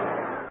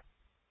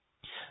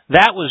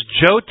 That was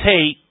Joe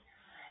Tate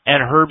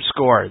and Herb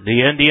Score,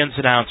 the Indians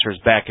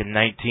announcers back in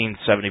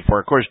 1974.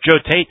 Of course,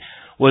 Joe Tate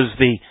was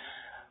the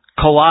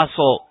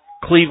colossal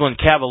Cleveland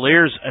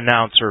Cavaliers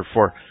announcer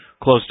for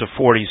close to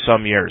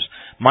 40-some years.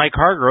 Mike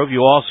Hargrove,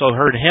 you also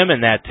heard him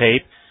in that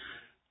tape,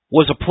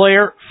 was a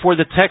player for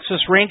the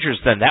Texas Rangers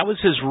then. That was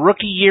his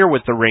rookie year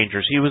with the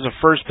Rangers. He was a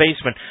first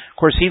baseman. Of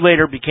course, he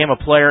later became a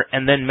player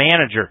and then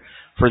manager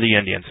for the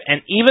Indians.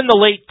 And even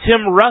the late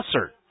Tim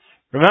Russert,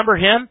 remember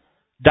him?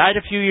 Died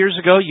a few years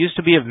ago, used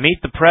to be of Meet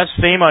the Press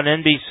fame on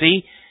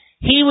NBC.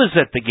 He was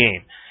at the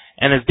game.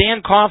 And as Dan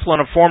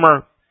Coughlin, a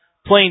former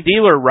Plain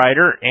Dealer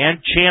writer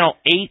and Channel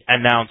 8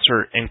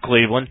 announcer in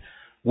Cleveland,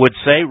 would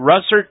say,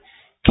 Russert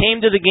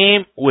came to the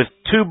game with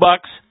 $2.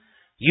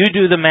 You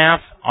do the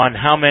math on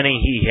how many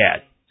he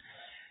had.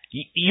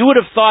 You would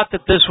have thought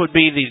that this would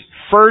be the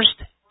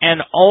first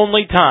and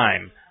only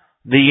time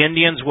the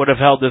Indians would have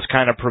held this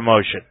kind of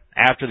promotion.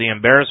 after the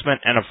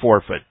embarrassment and a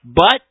forfeit.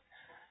 But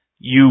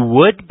you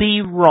would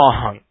be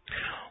wrong.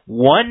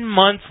 1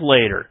 month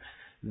later,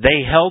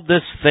 they held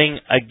this thing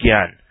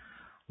again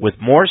with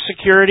more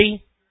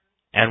security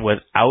and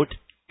without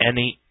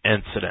any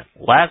incident.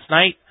 Last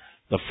night,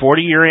 the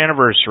 40-year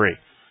anniversary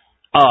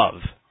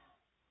of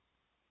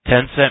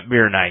 10-cent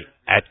beer night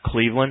at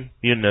Cleveland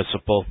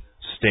Municipal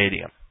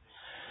Stadium.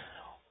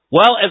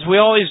 Well, as we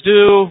always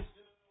do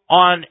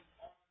on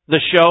the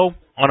show,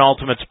 on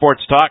Ultimate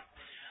Sports Talk,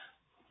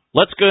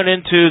 let's go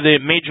into the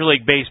Major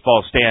League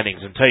Baseball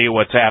standings and tell you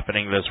what's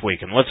happening this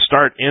week. And let's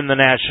start in the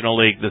National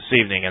League this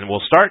evening. And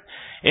we'll start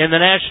in the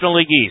National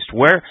League East,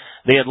 where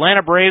the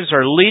Atlanta Braves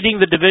are leading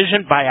the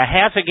division by a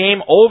half a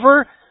game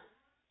over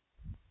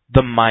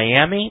the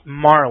Miami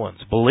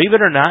Marlins. Believe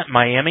it or not,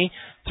 Miami,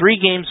 3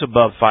 games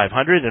above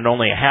 500 and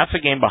only a half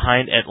a game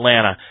behind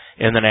Atlanta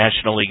in the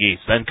National League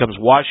East. Then comes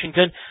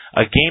Washington,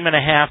 a game and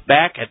a half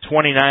back at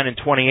 29 and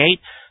 28.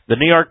 The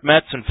New York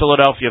Mets and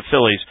Philadelphia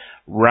Phillies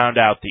round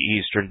out the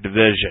Eastern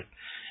Division.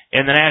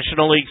 In the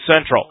National League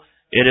Central,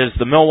 it is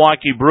the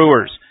Milwaukee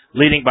Brewers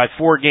leading by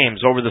 4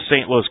 games over the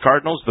St. Louis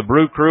Cardinals. The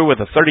Brew Crew with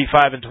a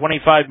 35 and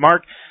 25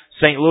 mark.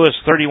 St. Louis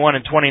 31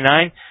 and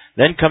 29.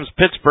 Then comes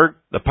Pittsburgh.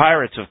 The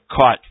Pirates have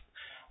caught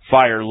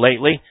fire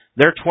lately.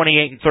 They're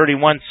 28 and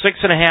 31,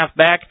 6.5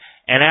 back.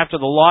 And after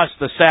the loss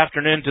this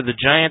afternoon to the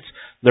Giants,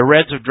 the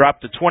Reds have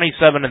dropped to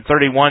 27 and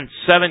 31,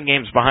 7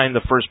 games behind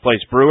the first place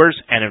Brewers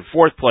and in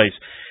 4th place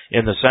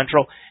in the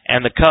Central.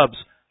 And the Cubs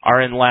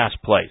are in last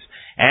place.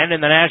 And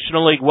in the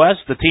National League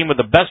West, the team with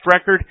the best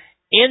record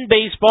in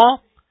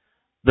baseball,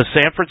 the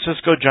San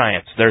Francisco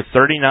Giants. They're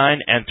 39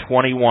 and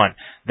 21.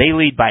 They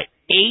lead by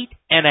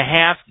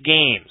 8.5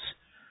 games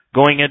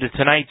going into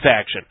tonight's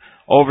action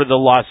over the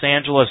Los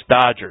Angeles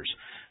Dodgers.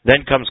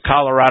 Then comes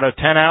Colorado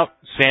 10 out,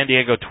 San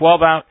Diego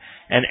 12 out,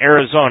 and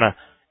Arizona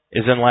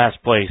is in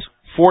last place,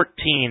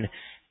 14.5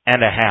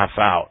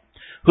 out.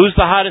 Who's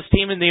the hottest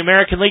team in the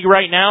American League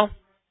right now?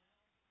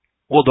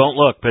 Well, don't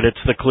look, but it's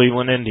the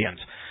Cleveland Indians.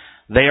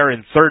 They are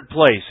in 3rd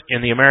place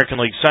in the American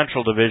League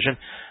Central Division,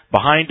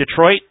 behind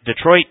Detroit.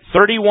 Detroit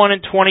 31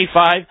 and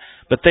 25,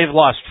 but they've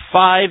lost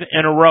 5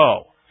 in a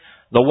row.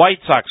 The White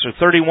Sox are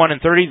 31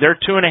 and 30. They're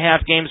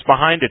 2.5 games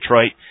behind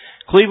Detroit.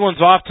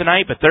 Cleveland's off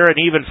tonight, but they're at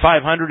even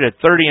 500 at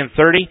 30 and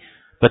 30.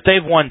 But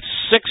they've won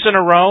 6 in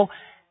a row.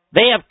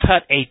 They have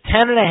cut a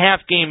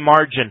 10.5 game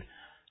margin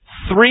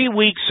 3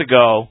 weeks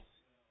ago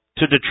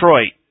to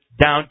Detroit,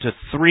 down to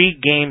 3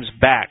 games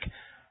back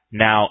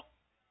now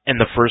in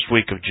the first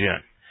week of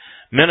June.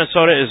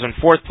 Minnesota is in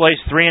 4th place,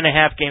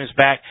 3.5 games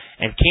back,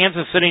 and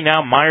Kansas City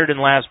now mired in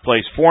last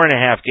place,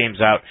 4.5 games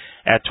out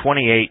at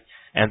 28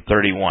 and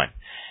 31.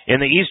 In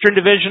the Eastern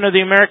Division of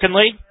the American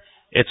League,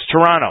 it's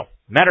Toronto.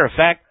 Matter of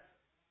fact,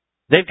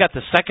 they've got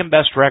the 2nd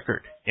best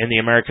record in the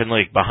American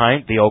League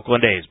behind the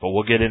Oakland A's, but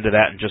we'll get into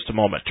that in just a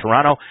moment.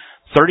 Toronto,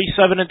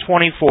 37 and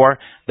 24.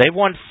 They've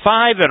won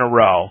 5 in a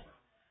row,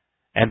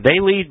 and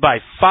they lead by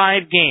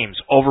 5 games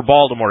over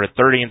Baltimore at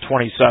 30 and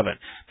 27.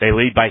 They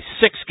lead by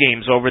 6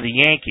 games over the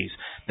Yankees.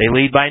 They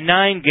lead by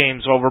 9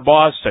 games over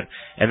Boston,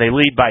 and they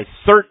lead by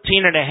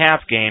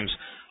 13.5 games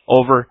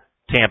over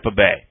Tampa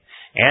Bay.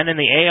 And in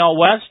the AL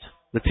West,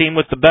 the team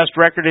with the best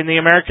record in the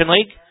American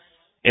League,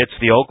 it's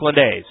the Oakland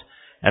A's.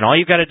 And all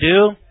you got to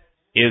do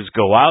is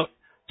go out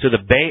to the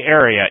Bay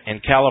Area in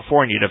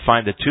California to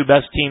find the 2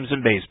 best teams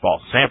in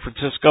baseball, San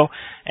Francisco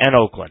and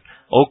Oakland.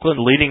 Oakland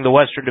leading the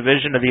Western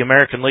Division of the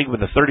American League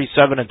with a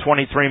 37 and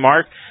 23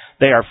 mark.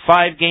 They are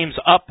 5 games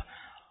up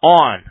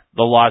on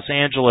the Los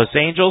Angeles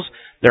Angels.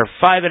 They're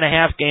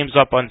 5.5 games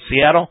up on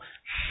Seattle,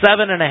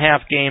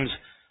 7.5 games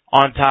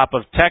on top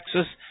of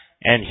Texas,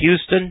 and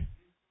Houston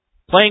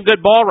playing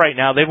good ball right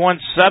now. They've won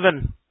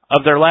 7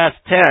 of their last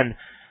 10,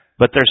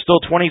 but they're still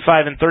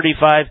 25 and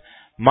 35,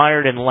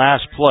 mired in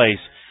last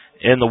place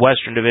in the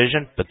Western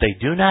Division, but they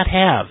do not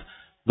have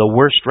the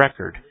worst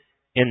record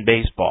in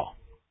baseball.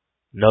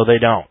 No, they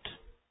don't.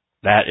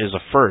 That is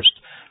a first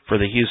for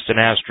the Houston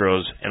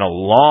Astros in a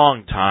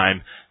long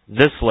time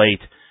this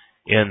late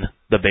in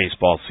the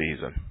baseball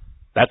season.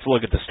 That's a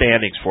look at the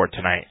standings for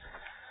tonight.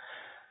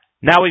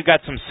 Now we've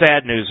got some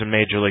sad news in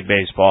Major League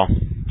Baseball.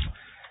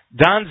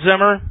 Don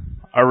Zimmer,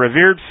 a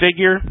revered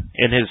figure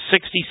in his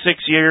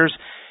 66 years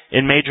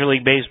in Major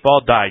League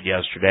Baseball, died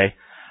yesterday,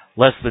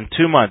 less than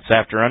 2 months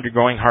after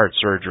undergoing heart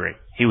surgery.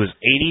 He was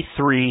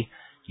 83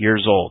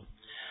 years old.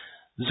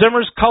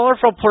 Zimmer's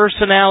colorful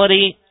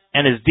personality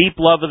and his deep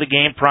love of the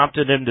game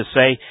prompted him to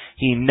say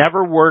he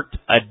never worked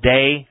a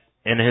day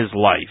in his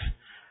life.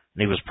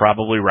 And he was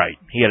probably right.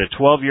 He had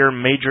a 12-year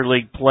Major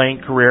League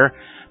playing career,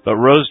 but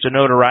rose to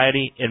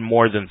notoriety in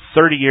more than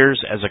 30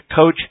 years as a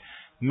coach,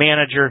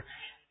 manager,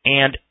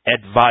 and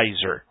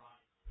advisor,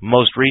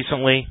 most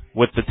recently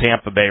with the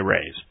Tampa Bay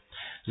Rays.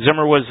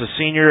 Zimmer was the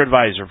senior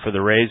advisor for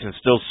the Rays and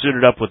still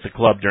suited up with the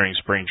club during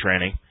spring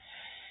training.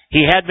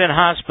 He had been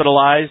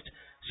hospitalized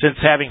since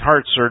having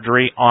heart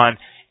surgery on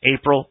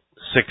April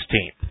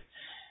 16th.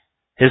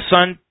 His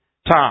son,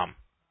 Tom,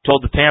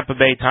 told the Tampa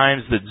Bay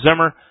Times that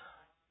Zimmer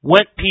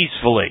went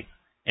peacefully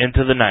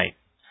into the night.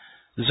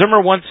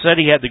 Zimmer once said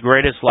he had the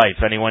greatest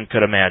life anyone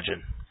could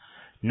imagine.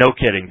 No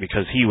kidding,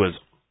 because he was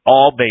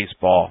all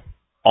baseball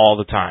all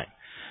the time.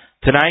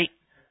 Tonight,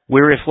 we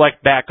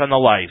reflect back on the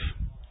life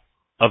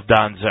of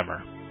Don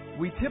Zimmer.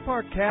 We tip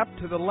our cap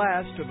to the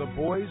last of the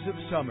boys of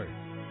summer,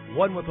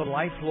 one with a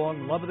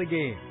lifelong love of the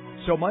game.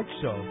 So much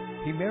so,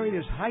 he married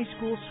his high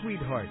school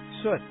sweetheart,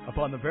 Soot,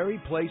 upon the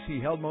very place he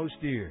held most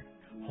dear,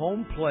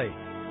 home plate,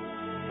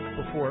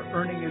 before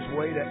earning his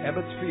way to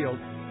Ebbets Field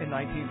in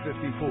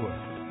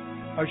 1954.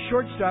 A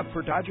shortstop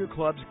for Dodger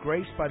clubs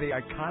graced by the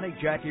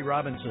iconic Jackie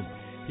Robinson,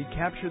 he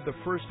captured the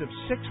first of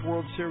 6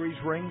 World Series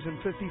rings in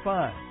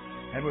 55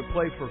 and would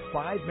play for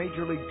 5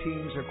 major league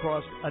teams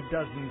across a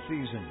dozen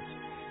seasons.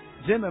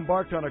 Zim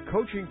embarked on a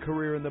coaching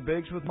career in the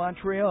bigs with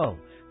Montreal,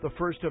 the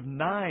first of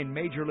 9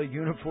 major league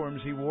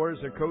uniforms he wore as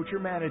a coach or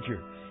manager,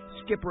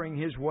 skippering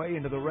his way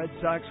into the Red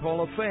Sox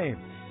Hall of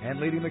Fame and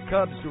leading the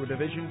Cubs to a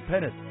division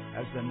pennant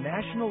as the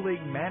National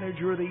League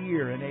Manager of the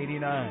Year in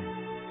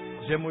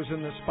 '89. Zim was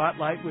in the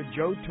spotlight with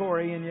Joe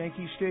Torre in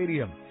Yankee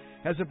Stadium,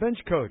 as a bench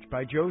coach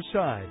by Joe's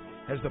side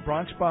as the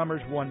Bronx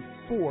Bombers won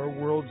 4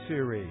 World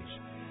Series.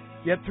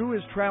 Yet through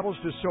his travels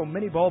to so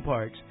many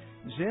ballparks,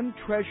 Zim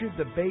treasured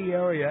the Bay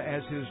Area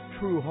as his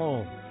true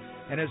home.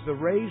 And as the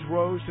Rays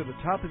rose to the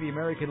top of the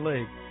American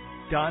League,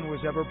 Don was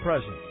ever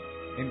present,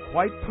 and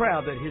quite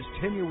proud that his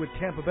tenure with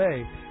Tampa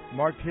Bay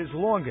marked his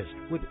longest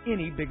with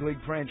any big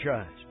league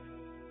franchise.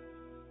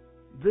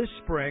 This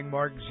spring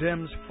marked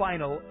Zim's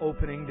final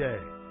opening day.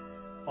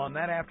 On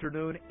that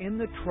afternoon in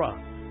the Trop,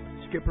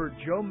 skipper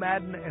Joe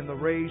Maddon and the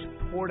Rays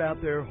poured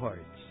out their hearts.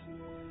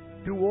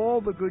 Do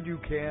all the good you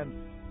can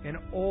in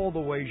all the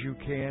ways you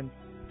can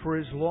for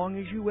as long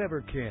as you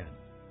ever can.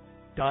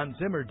 Don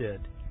Zimmer did,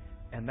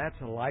 and that's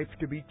a life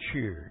to be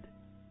cheered.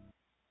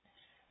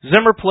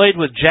 Zimmer played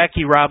with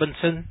Jackie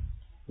Robinson,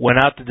 went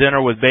out to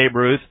dinner with Babe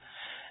Ruth,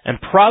 and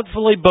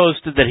proudly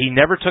boasted that he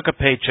never took a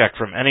paycheck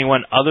from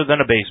anyone other than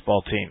a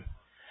baseball team.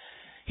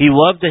 He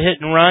loved to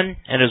hit and run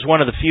and is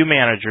one of the few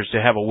managers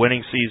to have a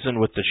winning season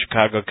with the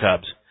Chicago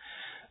Cubs.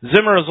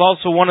 Zimmer is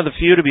also one of the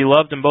few to be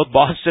loved in both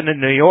Boston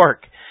and New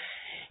York.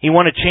 He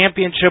won a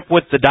championship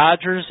with the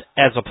Dodgers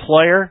as a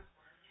player,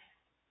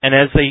 and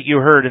as you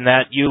heard in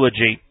that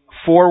eulogy,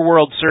 4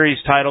 World Series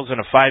titles in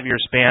a 5-year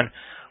span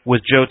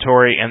with Joe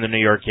Torre and the New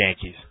York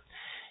Yankees.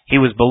 He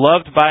was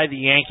beloved by the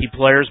Yankee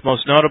players,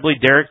 most notably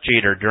Derek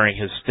Jeter during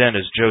his stint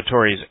as Joe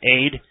Torre's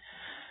aide.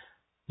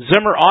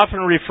 Zimmer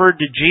often referred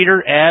to Jeter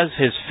as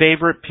his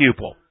favorite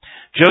pupil.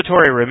 Joe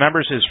Torre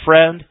remembers his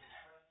friend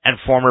and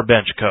former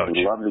bench coach.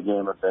 He loved the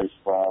game of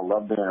baseball,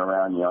 loved being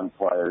around young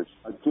players.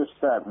 Just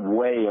that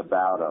way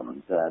about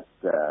him that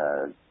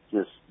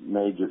just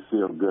made you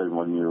feel good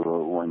when you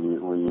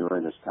were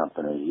in his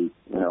company.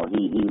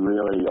 He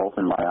really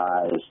opened my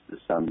eyes to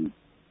some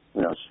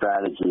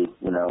strategy.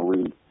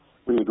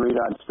 We agreed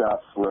on stuff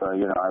where,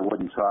 I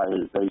wouldn't try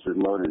his bases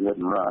loaded hit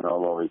and run,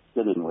 although he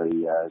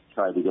kiddingly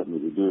tried to get me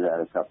to do that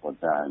a couple of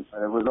times.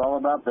 It was all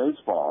about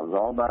baseball. It was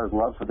all about his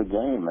love for the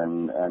game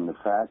and the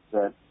fact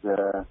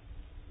that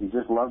he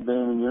just loved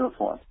being in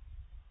uniform.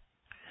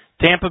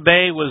 Tampa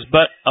Bay was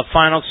but a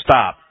final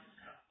stop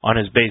on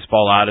his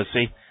baseball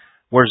odyssey,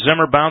 where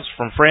Zimmer bounced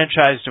from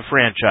franchise to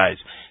franchise.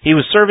 He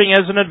was serving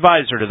as an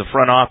advisor to the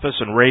front office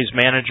and Rays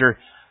manager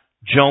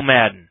Joe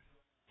Maddon.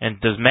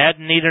 And does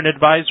Maddon need an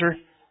advisor?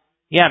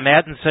 Yeah,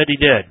 Maddon said he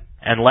did.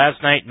 And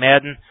last night,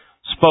 Maddon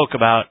spoke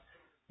about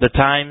the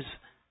times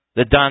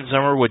that Don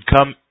Zimmer would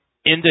come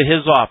into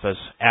his office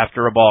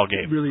after a ball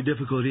game. Really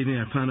difficult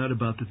evening. I found out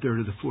about the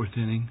 3rd or the 4th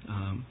inning.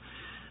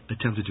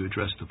 Attempted to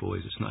address the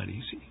boys. It's not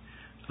easy.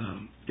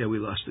 We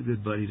lost a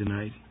good buddy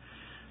tonight.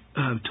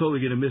 I'm totally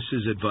going to miss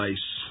his advice.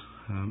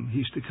 He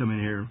used to come in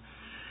here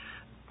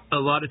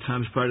a lot of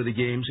times prior to the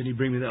games, and he'd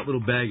bring me that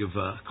little bag of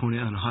Coney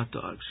Island hot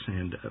dogs,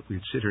 and we'd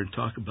sit here and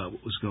talk about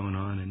what was going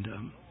on, and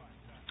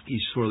he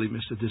sorely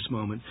missed at this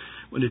moment.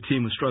 When the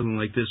team was struggling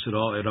like this at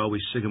all, I'd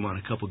always sig him on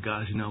a couple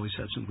guys, and always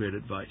had some great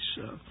advice.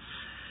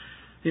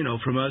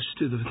 From us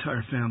to the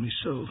entire family,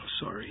 so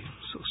sorry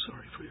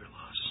for your loss.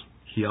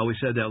 He always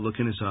had that look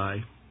in his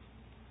eye.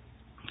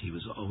 He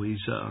was always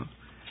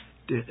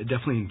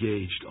definitely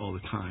engaged all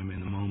the time in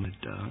the moment.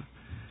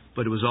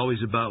 But it was always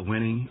about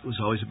winning. It was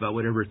always about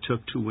whatever it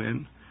took to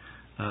win.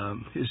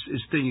 His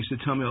thing, he used to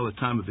tell me all the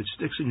time, if it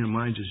sticks in your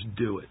mind, just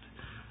do it.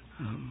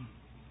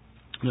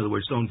 In other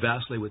words, don't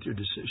vacillate with your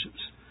decisions.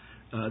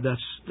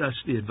 That's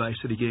the advice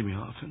that he gave me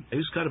often. He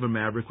was kind of a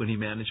maverick when he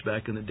managed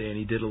back in the day, and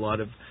he did a lot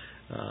of.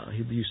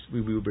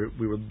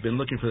 We've been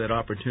looking for that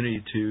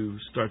opportunity to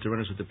start the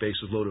runners with the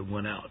bases loaded,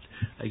 1 out.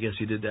 I guess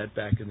he did that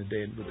back in the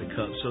day with the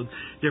Cubs. So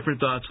different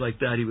thoughts like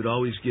that he would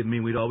always give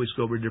me. We'd always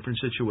go over different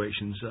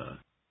situations.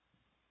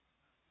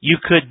 You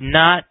could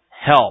not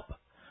help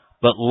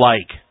but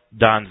like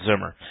Don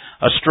Zimmer.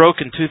 A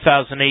stroke in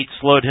 2008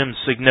 slowed him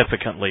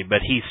significantly,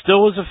 but he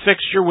still was a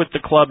fixture with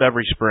the club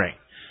every spring.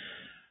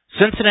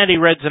 Cincinnati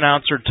Reds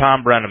announcer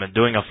Tom Brenneman,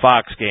 doing a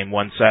Fox game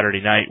one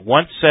Saturday night,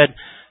 once said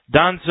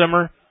Don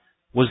Zimmer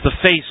was the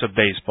face of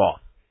baseball.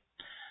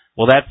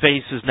 Well, that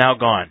face is now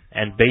gone,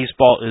 and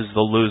baseball is the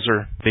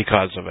loser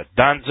because of it.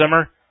 Don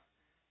Zimmer,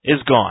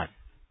 is gone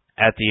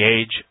at the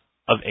age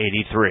of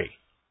 83.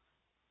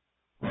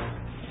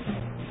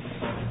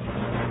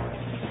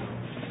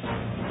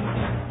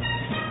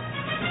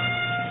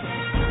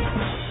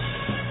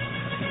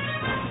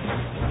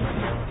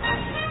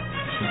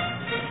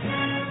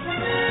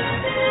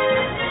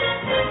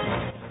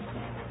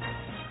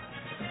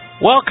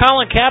 Well,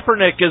 Colin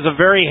Kaepernick is a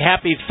very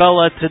happy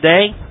fella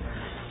today.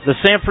 The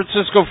San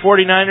Francisco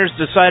 49ers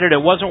decided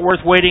it wasn't worth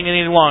waiting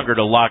any longer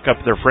to lock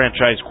up their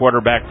franchise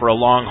quarterback for a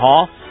long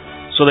haul,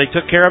 so they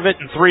took care of it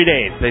in 3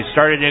 days. They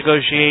started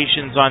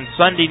negotiations on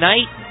Sunday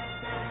night,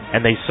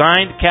 and they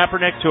signed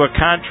Kaepernick to a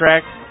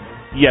contract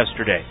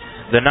yesterday.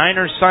 The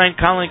Niners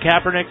signed Colin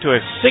Kaepernick to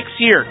a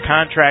 6-year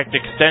contract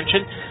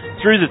extension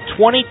through the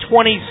 2020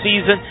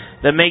 season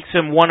that makes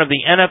him one of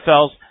the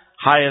NFL's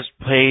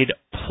highest-paid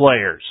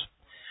players.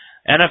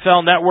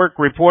 NFL Network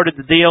reported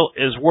the deal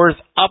is worth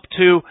up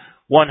to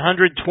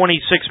 $126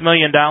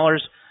 million,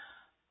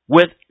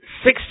 with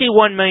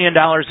 $61 million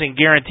in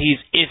guarantees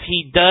if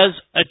he does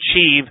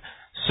achieve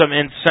some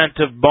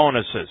incentive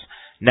bonuses.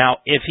 Now,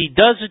 if he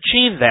does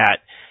achieve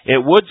that,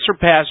 it would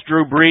surpass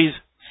Drew Brees'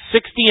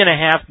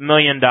 $60.5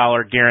 million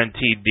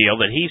guaranteed deal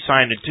that he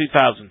signed in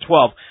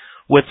 2012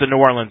 with the New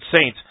Orleans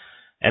Saints,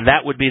 and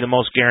that would be the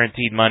most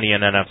guaranteed money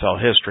in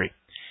NFL history.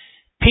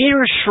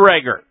 Peter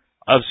Schrager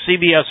of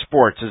CBS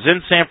Sports is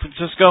in San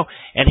Francisco,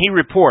 and he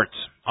reports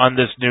on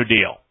this new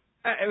deal.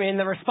 I mean,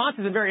 the response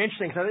has been very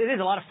interesting. So it is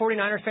a lot of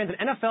 49ers fans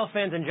and NFL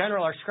fans in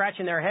general are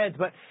scratching their heads.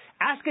 But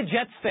ask a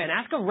Jets fan,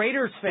 ask a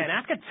Raiders fan,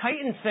 ask a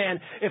Titans fan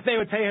if they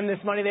would pay him this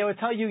money. They would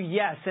tell you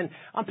yes. And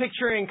I'm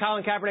picturing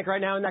Colin Kaepernick right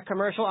now in that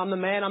commercial. I'm the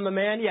man, I'm the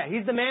man. Yeah,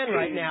 he's the man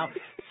right now.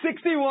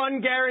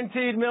 61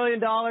 guaranteed $1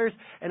 million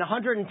and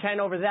 110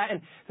 over that. And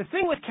the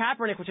thing with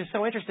Kaepernick, which is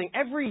so interesting,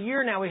 every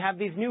year now we have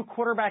these new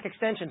quarterback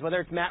extensions, whether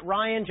it's Matt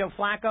Ryan, Joe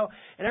Flacco,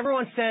 and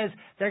everyone says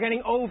they're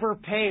getting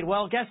overpaid.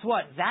 Well, guess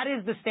what? That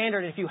is the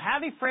standard. If you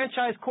have a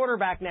franchise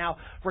quarterback now,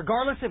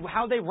 regardless of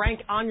how they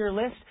rank on your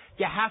list,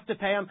 you have to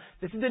pay them.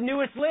 This is the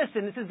newest list,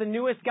 and this is the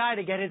newest guy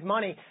to get his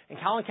money. And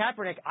Colin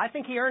Kaepernick, I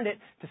think he earned it,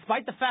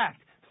 despite the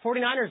fact the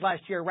 49ers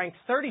last year ranked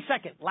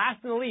 32nd,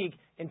 last in the league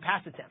in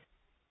pass attempts.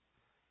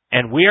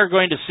 And we are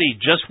going to see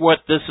just what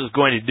this is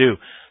going to do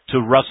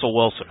to Russell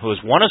Wilson, who has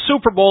won a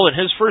Super Bowl in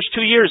his first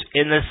 2 years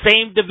in the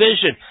same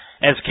division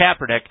as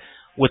Kaepernick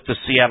with the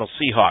Seattle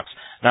Seahawks.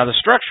 Now, the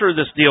structure of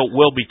this deal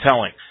will be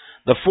telling.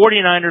 The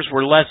 49ers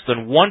were less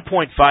than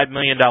 $1.5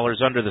 million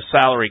under the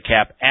salary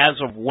cap as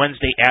of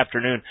Wednesday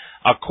afternoon,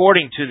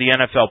 according to the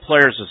NFL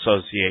Players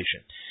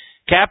Association.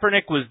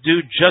 Kaepernick was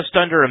due just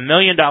under $1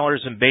 million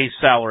in base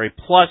salary,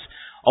 plus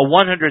a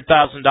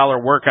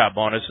 $100,000 workout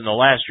bonus in the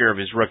last year of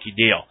his rookie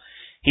deal.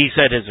 He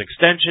said his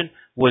extension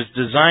was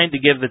designed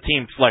to give the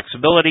team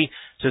flexibility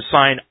to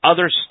sign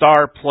other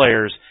star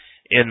players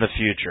in the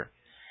future.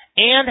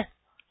 And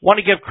want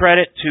to give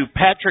credit to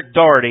Patrick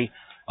Doherty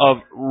of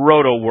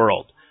Roto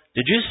World.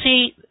 Did you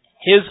see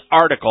his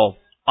article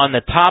on the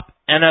top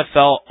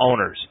NFL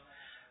owners?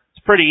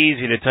 It's pretty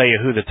easy to tell you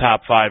who the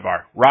top 5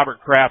 are.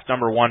 Robert Kraft,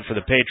 number 1 for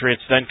the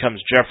Patriots. Then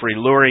comes Jeffrey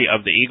Lurie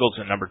of the Eagles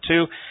at number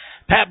 2.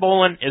 Pat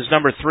Bowlen is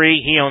number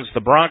 3. He owns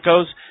the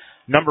Broncos.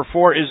 Number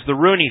 4 is the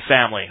Rooney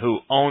family, who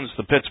owns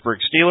the Pittsburgh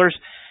Steelers.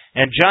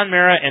 And John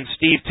Mara and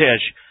Steve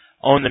Tisch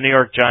own the New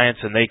York Giants,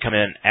 and they come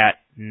in at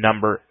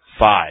number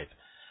 5.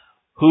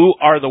 Who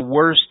are the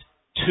worst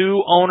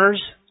 2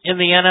 owners in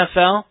the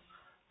NFL?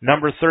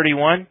 Number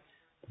 31,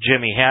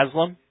 Jimmy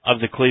Haslam of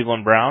the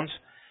Cleveland Browns.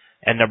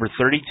 And number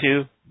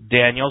 32,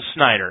 Daniel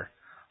Snyder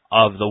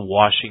of the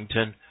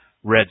Washington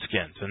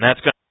Redskins. And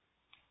that's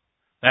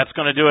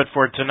going to do it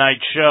for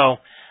tonight's show.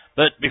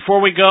 But before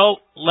we go,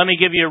 let me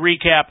give you a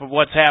recap of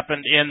what's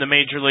happened in the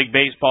Major League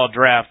Baseball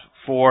draft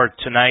for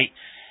tonight.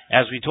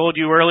 As we told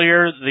you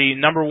earlier, the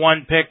number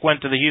 1 pick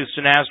went to the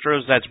Houston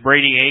Astros. That's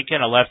Brady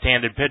Aiken, a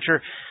left-handed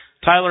pitcher.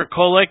 Tyler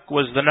Kolek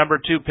was the number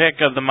 2 pick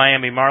of the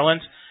Miami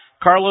Marlins.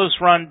 Carlos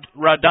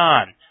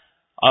Rodon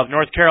of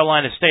North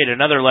Carolina State,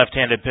 another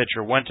left-handed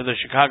pitcher, went to the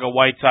Chicago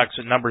White Sox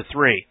at number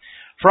 3.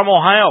 From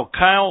Ohio,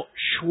 Kyle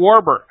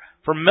Schwarber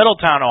from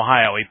Middletown,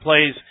 Ohio. He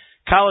plays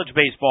college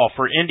baseball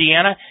for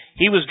Indiana.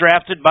 He was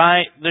drafted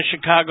by the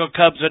Chicago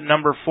Cubs at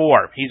number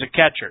 4. He's a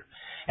catcher.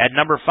 At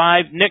number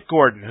 5, Nick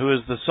Gordon, who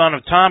is the son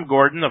of Tom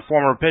Gordon, the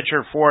former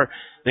pitcher for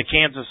the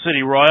Kansas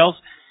City Royals.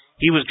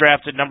 He was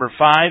drafted number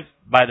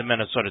 5 by the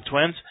Minnesota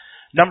Twins.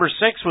 Number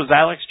 6 was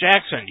Alex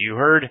Jackson. You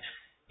heard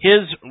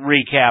his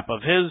recap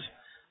of his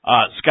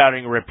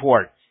scouting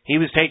report. He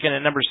was taken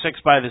at number 6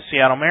 by the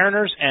Seattle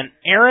Mariners. And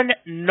Aaron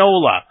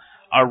Nola,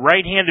 a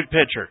right-handed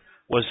pitcher,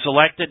 was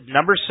selected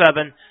number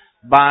 7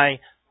 by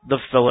the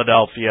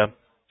Philadelphia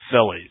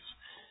Phillies.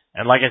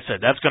 And like I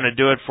said, that's going to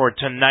do it for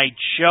tonight's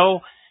show.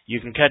 You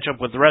can catch up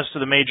with the rest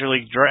of the Major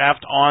League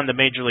Draft on the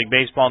Major League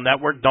Baseball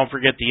Network. Don't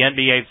forget the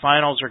NBA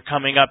Finals are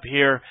coming up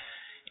here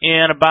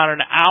in about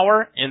an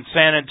hour in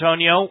San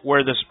Antonio,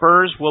 where the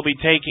Spurs will be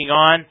taking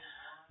on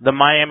the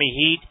Miami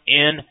Heat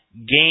in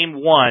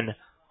Game 1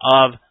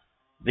 of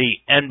the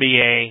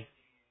NBA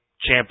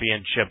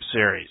Championship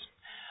Series.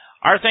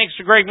 Our thanks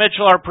to Greg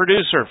Mitchell, our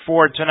producer,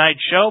 for tonight's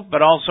show,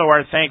 but also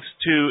our thanks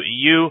to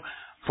you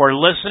for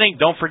listening.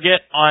 Don't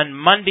forget, on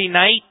Monday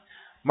night,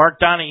 Mark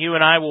Donahue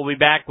and I will be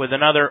back with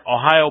another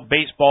Ohio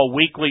Baseball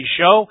Weekly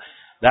show.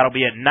 That'll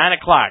be at 9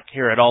 o'clock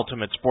here at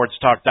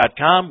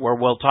UltimateSportsTalk.com, where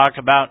we'll talk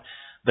about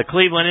the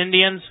Cleveland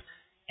Indians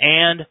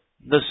and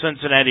the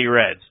Cincinnati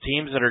Reds,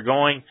 teams that are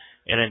going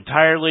in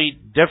entirely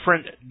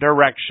different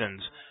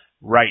directions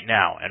right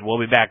now. And we'll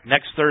be back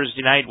next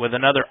Thursday night with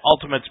another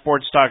Ultimate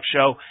Sports Talk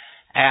show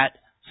at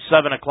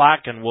 7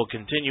 o'clock, and we'll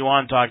continue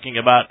on talking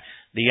about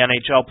the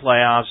NHL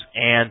playoffs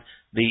and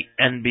the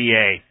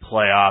NBA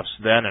playoffs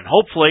then, and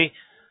hopefully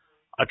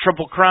a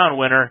Triple Crown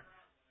winner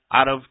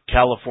out of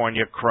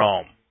California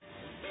Chrome.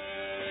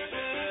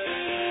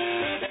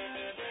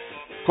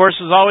 Of course,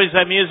 as always,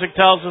 that music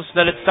tells us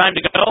that it's time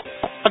to go.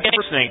 Again,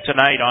 listening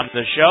tonight on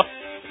the show.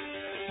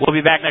 We'll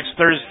be back next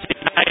Thursday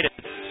night.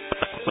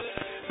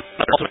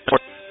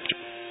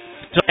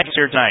 Until next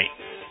year tonight.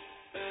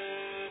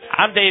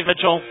 I'm Dave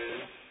Mitchell.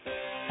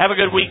 Have a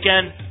good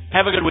weekend.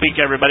 Have a good week,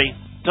 everybody.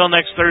 Till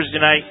next Thursday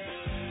night.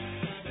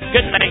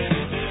 Good night.